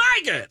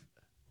like it.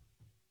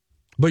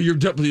 But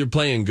you're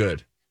playing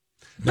good.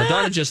 Now,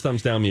 Donna just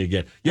thumbs down me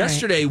again.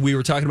 Yesterday, we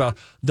were talking about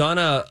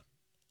Donna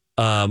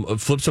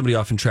flipped somebody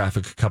off in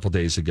traffic a couple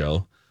days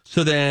ago.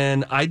 So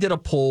then I did a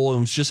poll and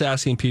was just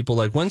asking people,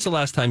 like, when's the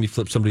last time you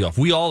flipped somebody off?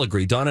 We all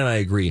agree. Donna and I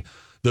agree.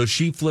 Though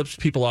she flips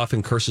people off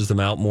and curses them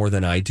out more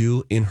than I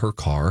do in her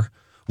car,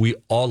 we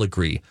all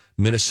agree.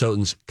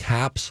 Minnesotans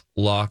caps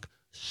lock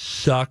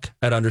suck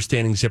at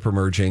understanding zipper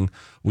merging.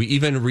 We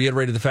even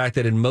reiterated the fact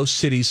that in most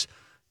cities,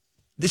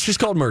 it's just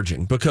called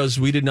merging because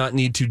we did not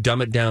need to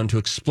dumb it down to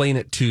explain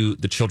it to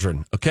the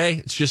children, okay?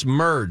 It's just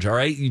merge, all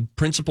right? You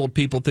principled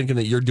people thinking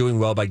that you're doing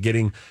well by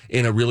getting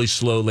in a really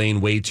slow lane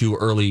way too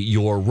early,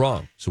 you're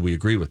wrong. So we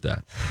agree with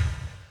that.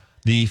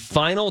 The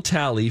final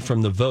tally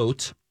from the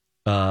vote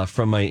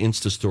from my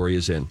Insta story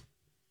is in.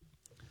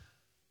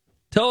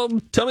 Tell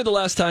me the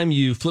last time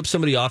you flipped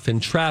somebody off in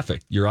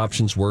traffic. Your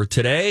options were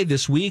today,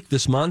 this week,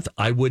 this month.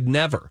 I would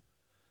never.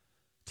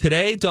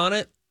 Today,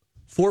 Donna,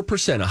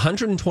 4%,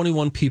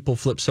 121 people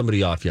flipped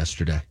somebody off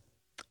yesterday.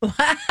 Wow.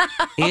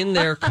 In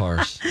their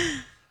cars.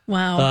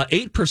 Wow.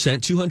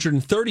 8%,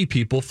 230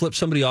 people flipped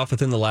somebody off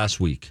within the last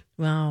week.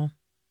 Wow.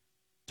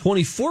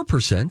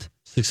 24%,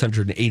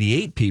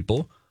 688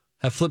 people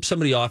have flipped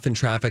somebody off in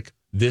traffic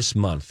this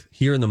month,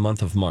 here in the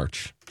month of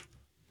March.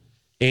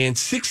 And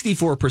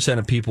 64%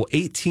 of people,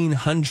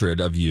 1,800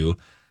 of you,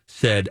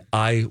 said,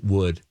 I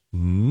would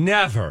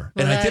never.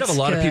 Well, and I did have a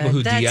lot of people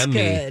who DM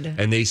me,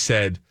 and they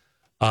said,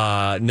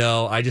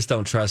 no, I just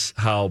don't trust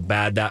how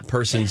bad that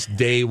person's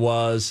day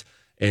was,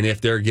 and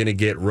if they're going to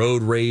get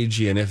road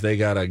ragey, and if they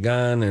got a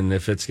gun, and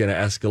if it's going to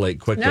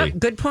escalate quickly. No,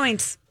 good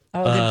points.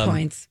 All good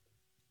points.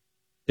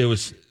 It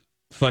was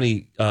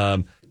funny.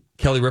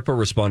 Kelly Ripa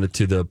responded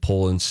to the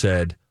poll and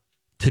said,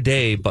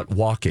 today, but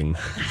walking.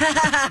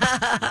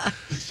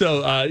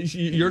 So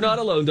you're not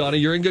alone, Donna.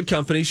 You're in good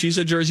company. She's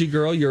a Jersey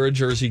girl. You're a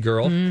Jersey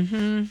girl.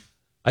 Mm-hmm.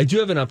 I do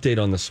have an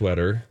update on the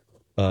sweater.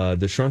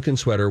 the shrunken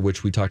sweater,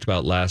 which we talked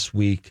about last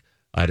week.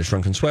 I had a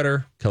shrunken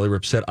sweater. Kelly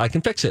Ripa said, I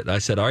can fix it. I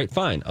said, all right,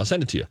 fine. I'll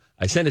send it to you.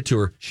 I send it to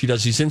her. She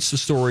does these Insta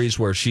stories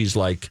where she's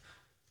like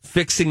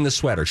fixing the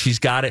sweater. She's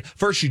got it.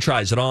 First, she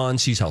tries it on,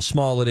 sees how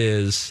small it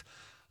is.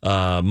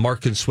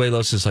 Mark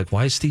Consuelos is like,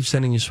 why is Steve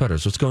sending you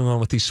sweaters? What's going on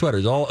with these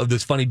sweaters? All of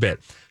this funny bit.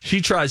 She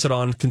tries it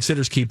on,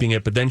 considers keeping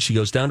it, but then she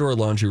goes down to her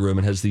laundry room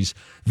and has these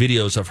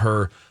videos of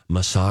her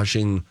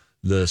massaging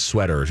the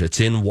sweaters.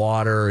 It's in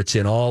water. It's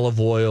in olive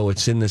oil.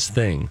 It's in this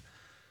thing.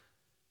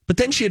 But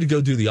then she had to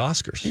go do the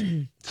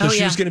Oscars. So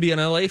she was going to be in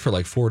LA for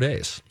like 4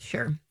 days.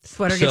 Sure.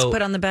 Sweater gets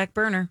put on the back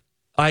burner.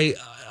 I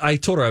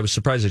told her I was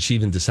surprised that she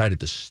even decided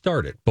to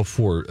start it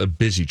before a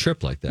busy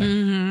trip like that.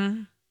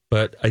 Mm-hmm.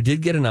 But I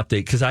did get an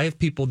update because I have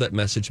people that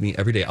message me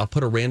every day. I'll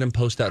put a random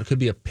post out. It could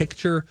be a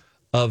picture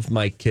of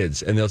my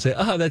kids. And they'll say,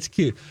 oh, that's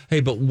cute. Hey,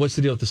 but what's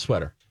the deal with the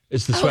sweater?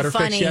 Is the sweater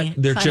fixed yet?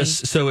 They're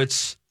just, so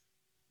it's,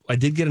 I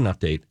did get an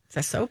update. It's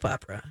a soap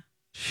opera.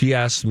 She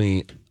asked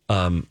me,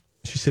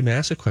 she said, may I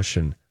ask a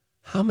question?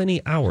 How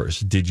many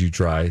hours did you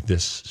dry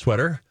this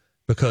sweater?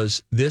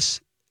 Because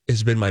this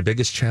has been my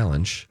biggest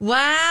challenge.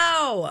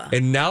 Wow.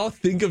 And now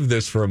think of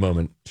this for a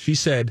moment. She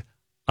said,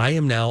 I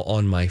am now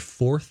on my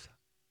 4th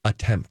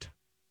attempt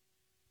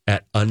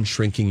at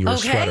unshrinking your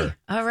sweater.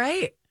 All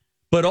right.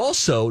 But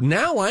also,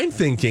 now I'm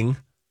thinking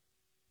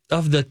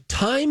of the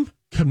time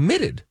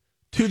committed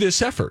to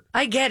this effort.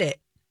 I get it.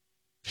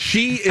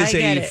 She is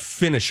a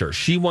finisher.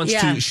 She wants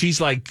to,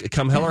 she's like,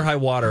 come hell or high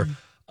water,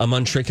 I'm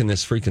unshrinking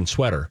this freaking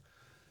sweater.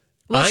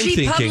 Well,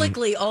 she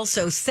publicly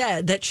also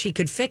said that she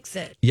could fix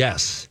it.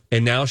 Yes.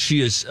 And now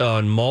she is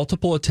on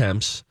multiple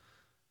attempts.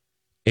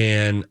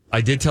 And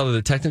I did tell her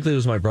that technically it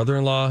was my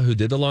brother-in-law who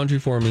did the laundry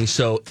for me.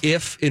 So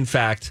if, in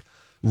fact,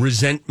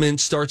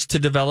 resentment starts to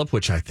develop,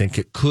 which I think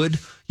it could,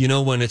 you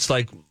know, when it's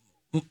like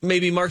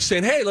maybe Mark's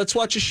saying, hey, let's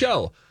watch a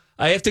show.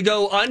 I have to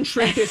go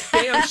unshrink this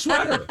damn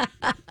sweater.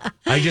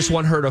 I just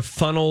want her to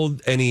funnel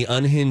any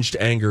unhinged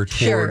anger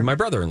toward my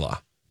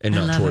brother-in-law and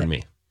not toward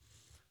me.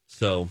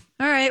 So,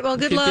 all right. Well,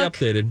 good luck.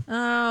 Keep you updated.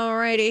 All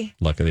righty.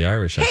 Luck of the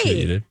Irish. I see what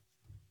you did.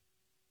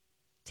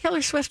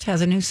 Taylor Swift has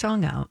a new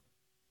song out.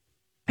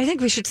 I think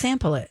we should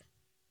sample it.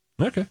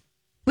 Okay.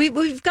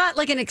 We've got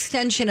like an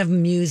extension of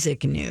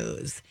music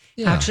news,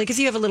 actually, because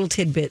you have a little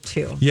tidbit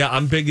too. Yeah,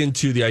 I'm big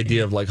into the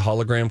idea of like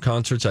hologram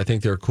concerts. I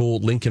think they're cool.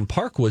 Linkin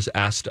Park was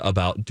asked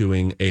about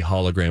doing a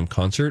hologram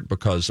concert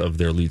because of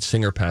their lead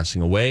singer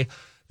passing away.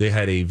 They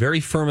had a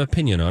very firm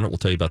opinion on it. We'll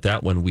tell you about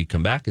that when we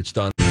come back. It's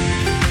done.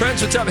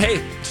 Friends, what's up?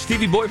 Hey,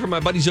 Stevie Boy from my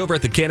buddies over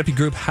at the Canopy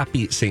Group.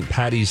 Happy St.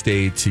 Paddy's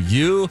Day to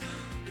you.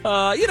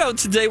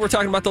 Today we're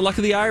talking about the luck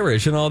of the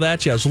Irish and all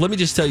that jazz. So let me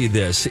just tell you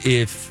this.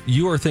 If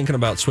you are thinking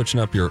about switching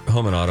up your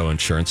home and auto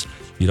insurance,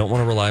 you don't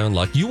want to rely on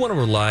luck. You want to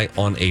rely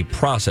on a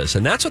process.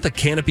 And that's what the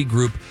Canopy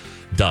Group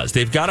does.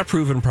 They've got a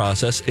proven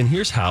process, and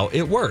here's how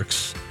it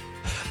works.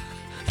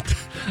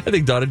 I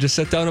think Donna just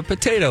set down a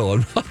potato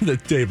on the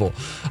table.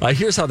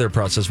 Here's how their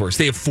process works.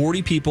 They have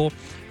 40 people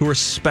who are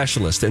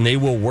specialists, and they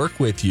will work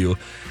with you.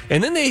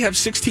 And then they have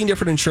 16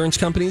 different insurance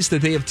companies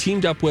that they have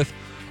teamed up with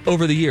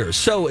over the years.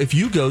 So if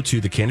you go to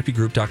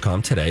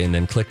thecanopygroup.com today and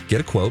then click get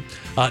a quote,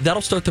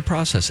 that'll start the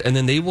process. And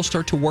then they will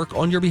start to work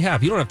on your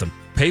behalf. You don't have to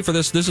pay for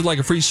this. This is like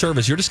a free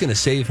service. You're just going to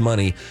save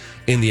money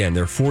in the end.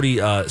 There are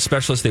 40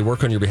 specialists. They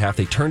work on your behalf.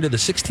 They turn to the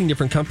 16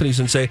 different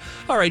companies and say,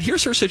 all right,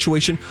 here's her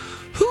situation.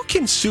 Who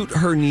can suit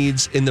her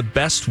needs in the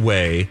best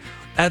way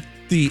at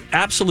the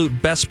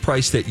absolute best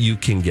price that you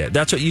can get?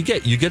 That's what you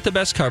get. You get the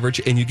best coverage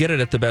and you get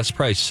it at the best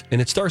price. And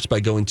it starts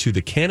by going to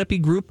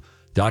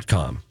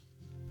thecanopygroup.com.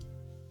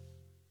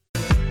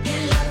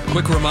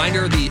 Quick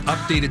reminder, the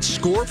updated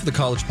score for the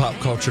College Pop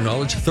Culture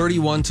Knowledge,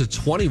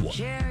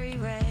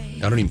 31-21. I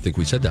don't even think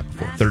we said that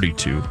before.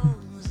 32.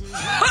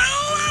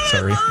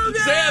 Sorry. What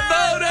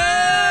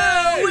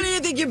do you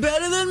think? You're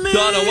better than me?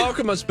 Donna,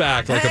 welcome us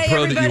back like a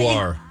pro everybody. That you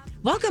are.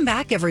 Welcome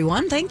back,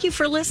 everyone. Thank you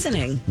for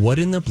listening. What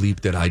in the bleep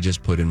did I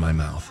just put in my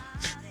mouth?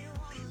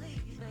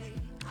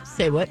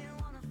 Say what?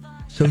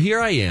 So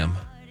here I am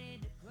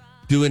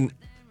doing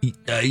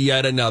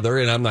yet another,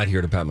 and I'm not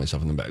here to pat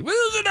myself on the back. This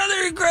is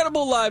another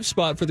incredible live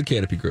spot for the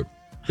Canopy Group.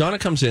 Donna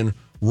comes in,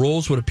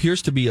 rolls what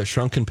appears to be a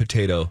shrunken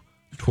potato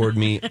toward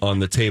me on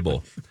the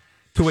table,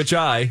 to which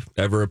I,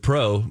 ever a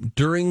pro,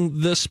 during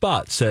the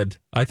spot said,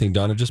 I think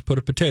Donna just put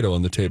a potato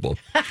on the table.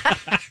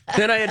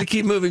 Then I had to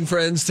keep moving,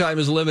 friends. Time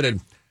is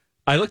limited.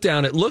 I look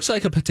down. It looks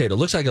like a potato.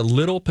 Looks like a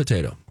little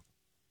potato.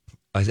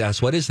 I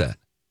asked, what is that?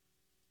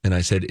 And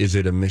I said, is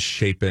it a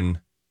misshapen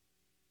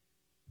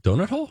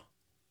donut hole?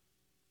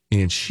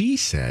 And she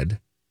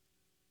said,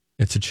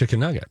 it's a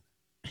chicken nugget.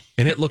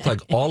 And it looked like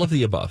all of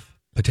the above.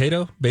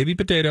 Potato, baby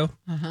potato,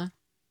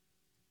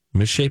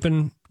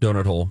 misshapen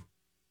donut hole,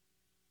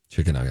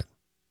 chicken nugget.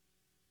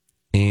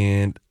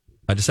 And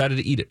I decided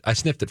to eat it. I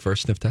sniffed it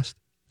first, sniff test.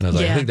 And I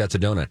was like, I think that's a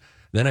donut.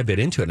 Then I bit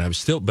into it, and I was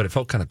still, but it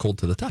felt kind of cold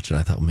to the touch. And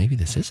I thought, well, maybe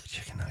this is a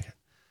chicken nugget.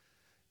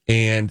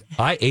 And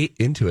I ate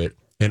into it,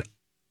 and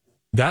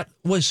that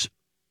was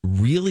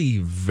really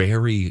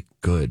very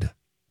good.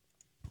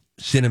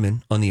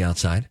 Cinnamon on the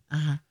outside,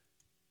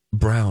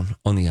 brown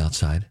on the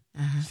outside,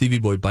 Stevie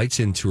Boy bites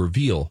in to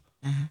reveal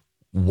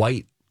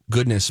white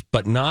goodness,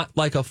 but not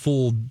like a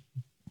full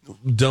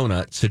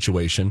donut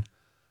situation.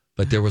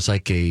 But there was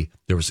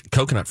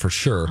coconut for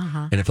sure,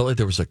 and it felt like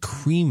there was a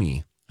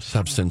creamy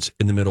substance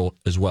in the middle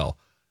as well.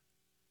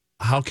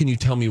 How can you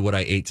tell me what I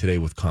ate today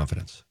with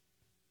confidence?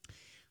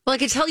 Well, I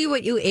could tell you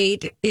what you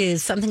ate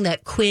is something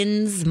that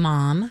Quinn's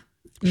mom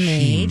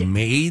made. She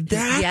made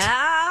that?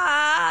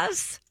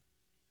 Yes.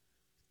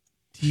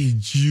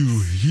 Did you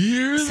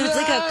hear that? So it's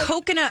like a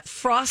coconut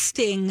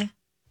frosting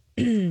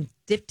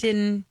dipped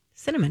in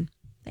cinnamon.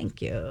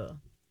 Thank you.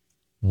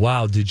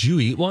 Wow. Did you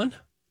eat one?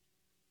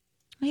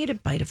 I ate a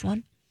bite of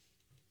one.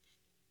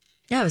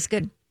 Yeah, it was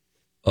good.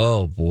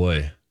 Oh,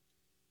 boy.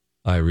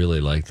 I really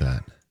like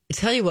that. I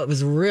tell you what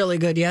was really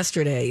good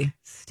yesterday.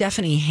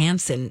 Stephanie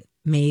Hansen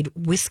made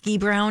whiskey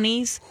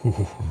brownies.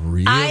 Ooh,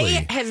 really?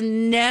 I have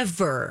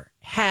never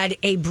had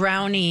a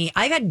brownie.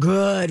 I've had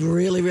good,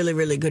 really, really,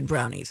 really good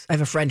brownies. I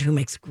have a friend who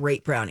makes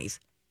great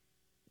brownies.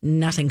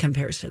 Nothing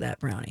compares to that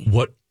brownie.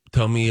 What?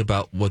 Tell me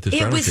about what this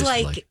brownie tasted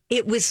like.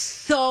 It was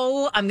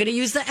so, I'm going to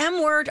use the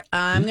M word.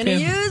 I'm going to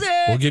use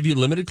it. We'll give you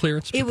limited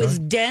clearance. It was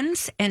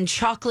dense and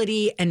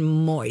chocolatey and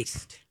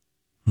moist.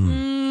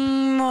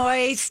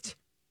 Moist.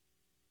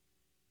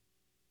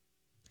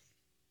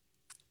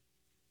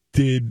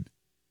 Did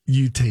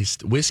you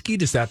taste whiskey?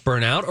 Does that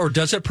burn out? Or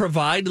does it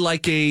provide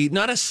like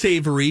not a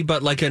savory,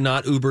 but like a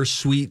not uber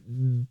sweet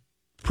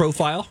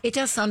profile? It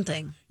does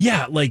something.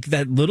 Yeah, like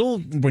that little,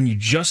 when you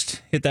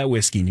just hit that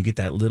whiskey and you get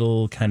that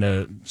little kind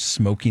of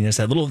smokiness,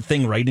 that little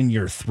thing right in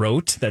your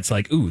throat that's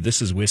like, ooh,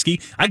 this is whiskey.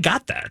 I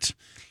got that.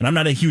 And I'm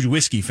not a huge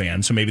whiskey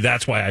fan, so maybe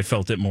that's why I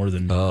felt it more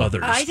than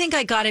others. I think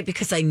I got it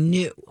because I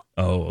knew.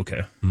 Oh,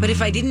 okay. But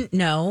if I didn't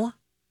know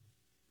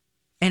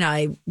and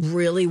I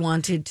really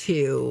wanted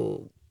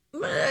to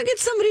get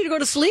somebody to go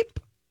to sleep.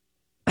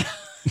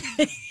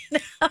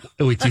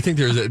 Wait, do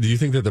you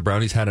think that the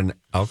brownies had an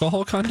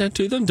alcohol content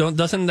to them?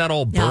 Doesn't that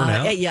all burn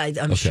out? Yeah,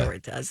 I'm sure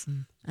it does.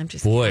 I'm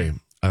just kidding.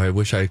 I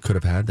wish I could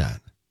have had that.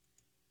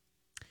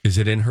 Is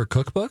it in her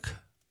cookbook?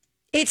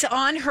 It's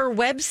on her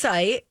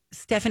website,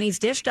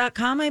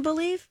 stephaniesdish.com, I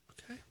believe.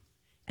 Okay.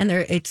 And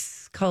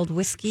it's called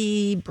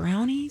Whiskey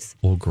Brownies.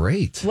 Well,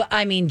 great. Well,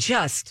 I mean,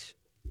 just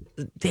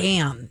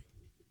damn,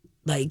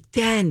 like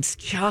dense,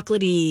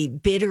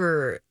 chocolatey,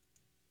 bitter.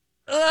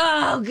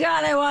 Oh,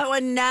 God, I want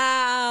one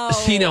now.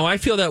 See, now I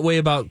feel that way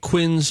about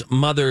Quinn's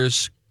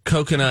mother's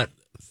coconut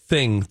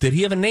thing. Did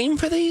he have a name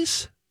for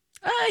these?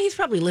 He's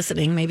probably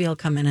listening. Maybe he'll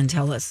come in and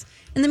tell us.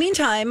 In the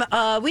meantime,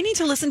 we need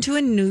to listen to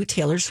a new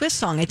Taylor Swift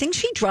song. I think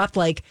she dropped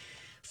like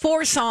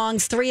 4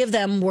 songs. 3 of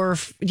them were,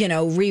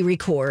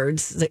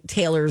 re-records,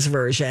 Taylor's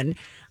version.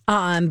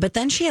 But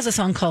then she has a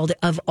song called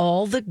Of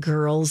All the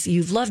Girls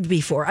You've Loved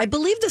Before. I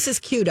believe this is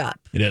queued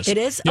up. It is. It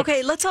is? Yep.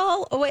 Okay, let's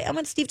all... Oh, wait, I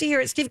want Steve to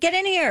hear it. Steve, get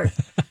in here.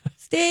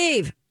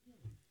 Steve.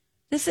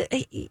 This is...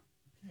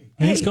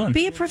 He's going.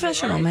 Be a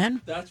professional,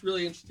 man. That's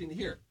really interesting to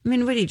hear. I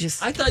mean, what do you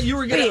just... I thought you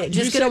were going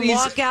to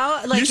walk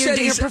out like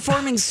you're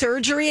performing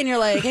surgery and you're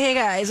like, hey,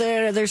 guys,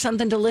 there's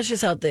something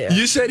delicious out there.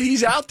 You said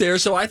he's out there,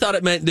 so I thought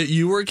it meant that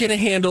you were going to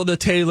handle the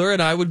Taylor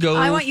and I would go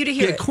I want you to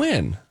hear get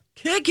Quinn.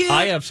 Kick it.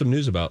 I have some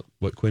news about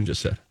what Quinn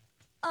just said.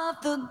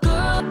 Of the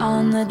girl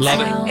on the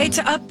Love it. It's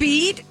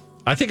upbeat.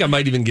 I think I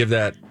might even give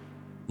that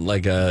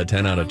like a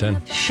 10 out of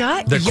 10.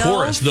 Shut the your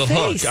chorus, the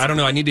face. hook. I don't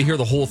know. I need to hear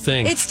the whole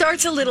thing. It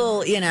starts a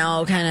little,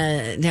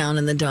 kind of down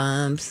in the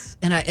dumps.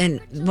 And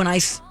when I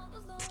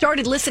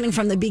started listening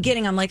from the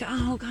beginning, I'm like,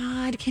 oh,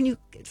 God, can you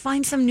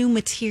find some new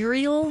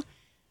material?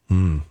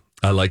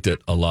 I liked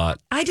it a lot.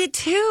 I did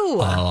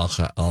too.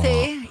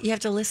 See, you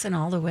have to listen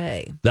all the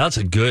way. That's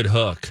a good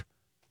hook,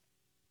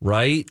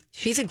 right?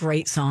 She's a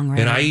great songwriter.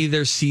 And I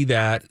either see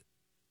that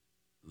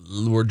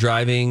we're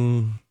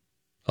driving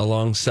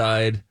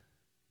alongside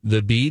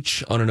the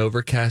beach on an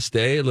overcast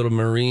day, a little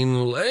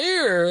marine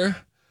layer,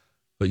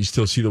 but you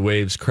still see the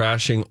waves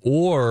crashing,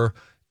 or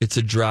it's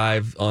a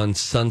drive on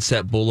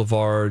Sunset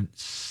Boulevard,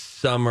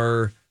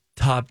 summer,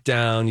 top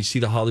down. You see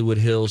the Hollywood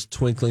Hills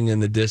twinkling in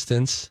the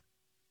distance.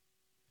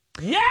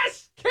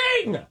 Yes,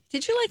 King!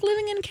 Did you like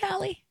living in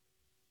Cali?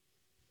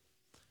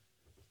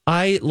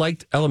 I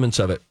liked elements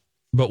of it,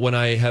 but when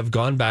I have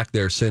gone back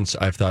there since,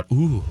 I've thought,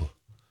 ooh,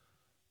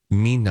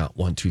 me not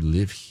want to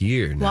live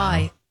here now.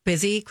 Why?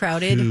 Busy,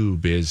 crowded? Too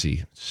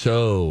busy.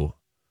 So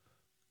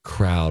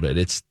crowded.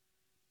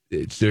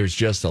 There's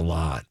just a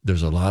lot.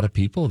 There's a lot of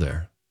people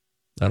there.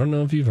 I don't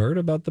know if you've heard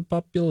about the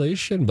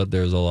population, but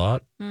there's a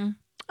lot.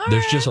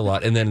 There's just a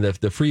lot. And then the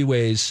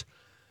freeways,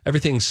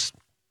 everything's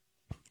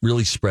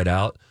really spread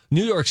out.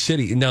 New York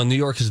City, now New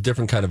York is a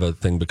different kind of a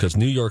thing because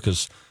New York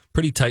is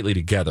pretty tightly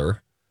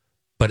together,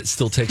 but it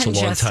still takes a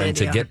long time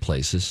to get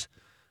places.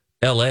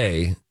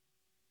 LA,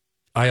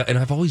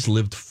 I've always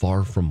lived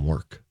far from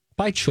work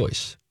by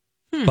choice.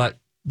 But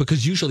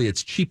because usually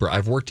it's cheaper.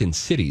 I've worked in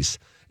cities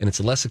and it's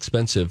less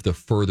expensive the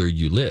further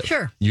you live.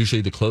 Sure.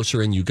 Usually the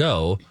closer in you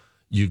go,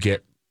 you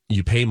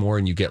pay more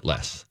and you get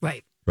less.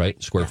 Right.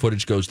 Right? Square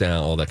footage goes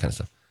down, all that kind of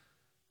stuff.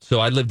 So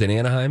I lived in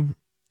Anaheim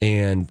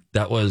And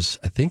that was,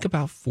 I think,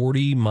 about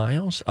 40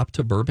 miles up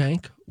to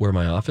Burbank, where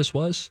my office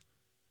was.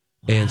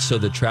 Wow. And so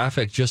the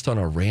traffic just on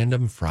a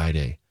random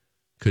Friday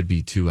could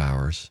be 2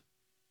 hours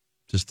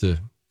just to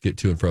get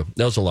to and from.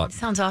 That was a lot.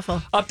 Sounds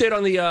awful. Update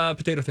on the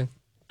potato thing.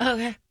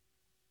 Okay.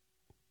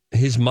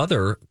 His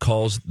mother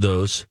calls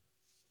those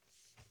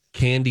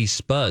candy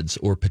spuds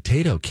or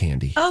potato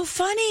candy. Oh,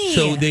 funny.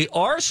 So they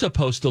are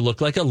supposed to look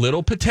like a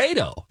little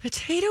potato.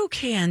 Potato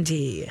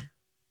candy.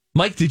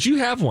 Mike, did you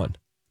have one?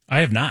 I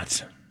have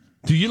not.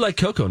 Do you like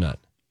coconut?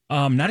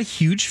 Not a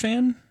huge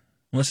fan,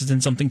 unless it's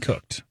in something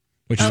cooked,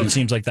 which it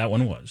seems like that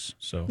one was.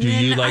 So, do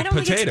you like I don't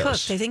potatoes? Think it's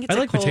cooked. I think it's I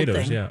like cold potatoes.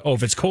 thing. Yeah. Oh,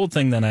 if it's cold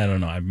thing, then I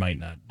don't know. I might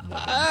not.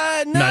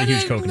 Not a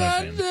huge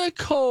coconut fan. Not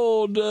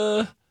cold.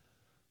 I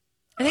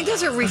think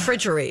those are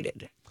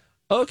refrigerated.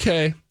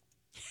 Okay.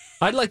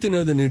 I'd like to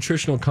know the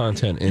nutritional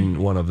content in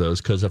one of those,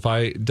 because if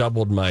I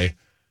doubled my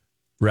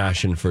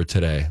ration for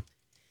today.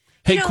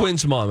 Hey,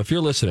 Quinn's mom, if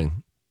you're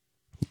listening,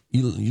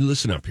 you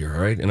listen up here,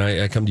 all right? And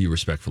I come to you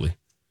respectfully.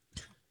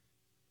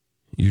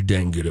 You're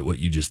dang good at what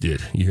you just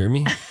did. You hear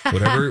me?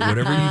 Whatever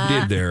you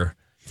did there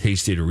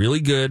tasted really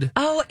good.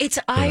 Oh, it's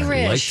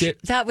Irish. I liked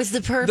it. That was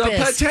the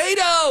purpose. The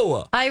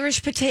potato!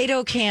 Irish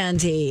potato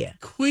candy.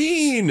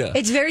 Queen!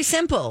 It's very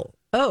simple.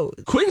 Oh.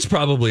 Quinn's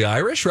probably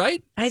Irish,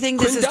 right? I think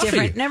Quinn this is Duffy.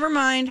 different. Never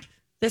mind.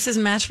 This is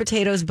mashed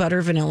potatoes,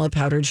 butter, vanilla,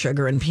 powdered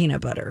sugar, and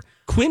peanut butter.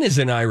 Quinn is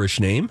an Irish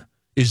name.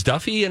 Is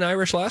Duffy an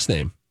Irish last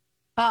name?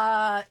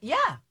 Yeah.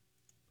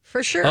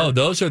 For sure. Oh,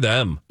 those are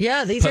them.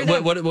 Yeah, these are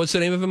them. What's the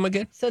name of them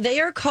again? So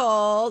they are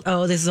called,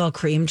 this is all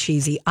cream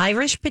cheesy,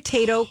 Irish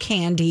potato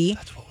candy.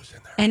 That's what was in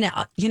there.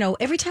 And,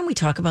 every time we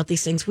talk about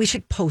these things, we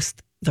should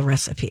post the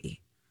recipe.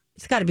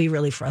 It's got to be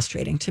really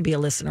frustrating to be a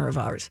listener of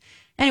ours.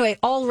 Anyway,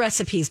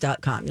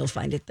 allrecipes.com. You'll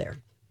find it there.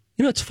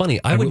 It's funny.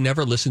 I would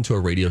never listen to a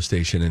radio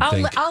station and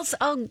think.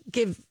 I'll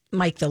give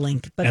Mike the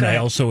link. But and I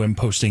also am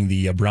posting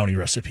the brownie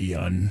recipe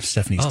on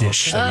Stephanie's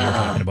dish that we were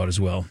talking about as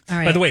well.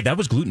 Right. By the way, that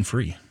was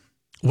gluten-free.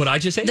 What I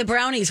just say? The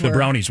brownies were. The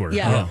brownies were.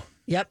 Yeah. Oh.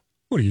 Yep.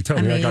 What are you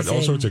telling me? I got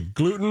all sorts of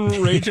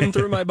gluten raging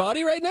through my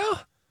body right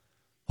now?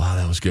 Wow,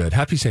 that was good.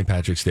 Happy St.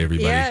 Patrick's Day,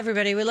 everybody. Yeah,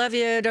 everybody. We love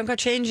you. Don't go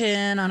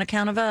changing on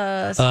account of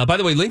us. By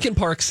the way, Linkin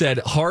Park said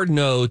hard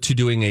no to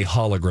doing a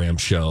hologram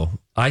show.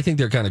 I think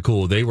they're kind of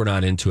cool. They were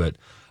not into it.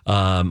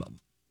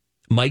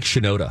 Mike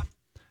Shinoda.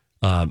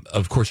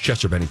 Of course,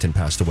 Chester Bennington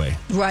passed away.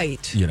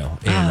 Right.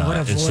 And, what a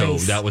and voice. so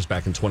that was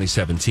back in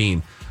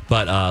 2017.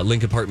 But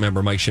Linkin Park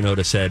member Mike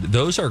Shinoda said,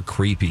 those are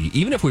creepy.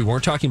 Even if we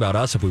weren't talking about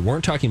us, if we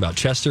weren't talking about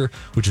Chester,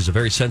 which is a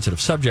very sensitive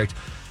subject,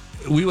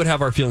 we would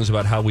have our feelings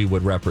about how we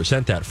would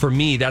represent that. For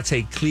me, that's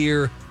a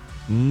clear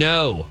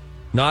no.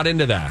 Not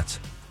into that.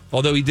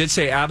 Although he did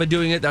say, ABBA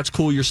doing it, that's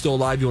cool. You're still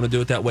alive. You want to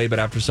do it that way. But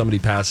after somebody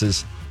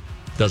passes,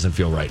 doesn't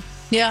feel right.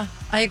 Yeah,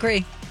 I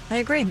agree.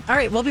 All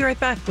right, we'll be right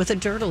back with a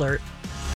Dirt Alert.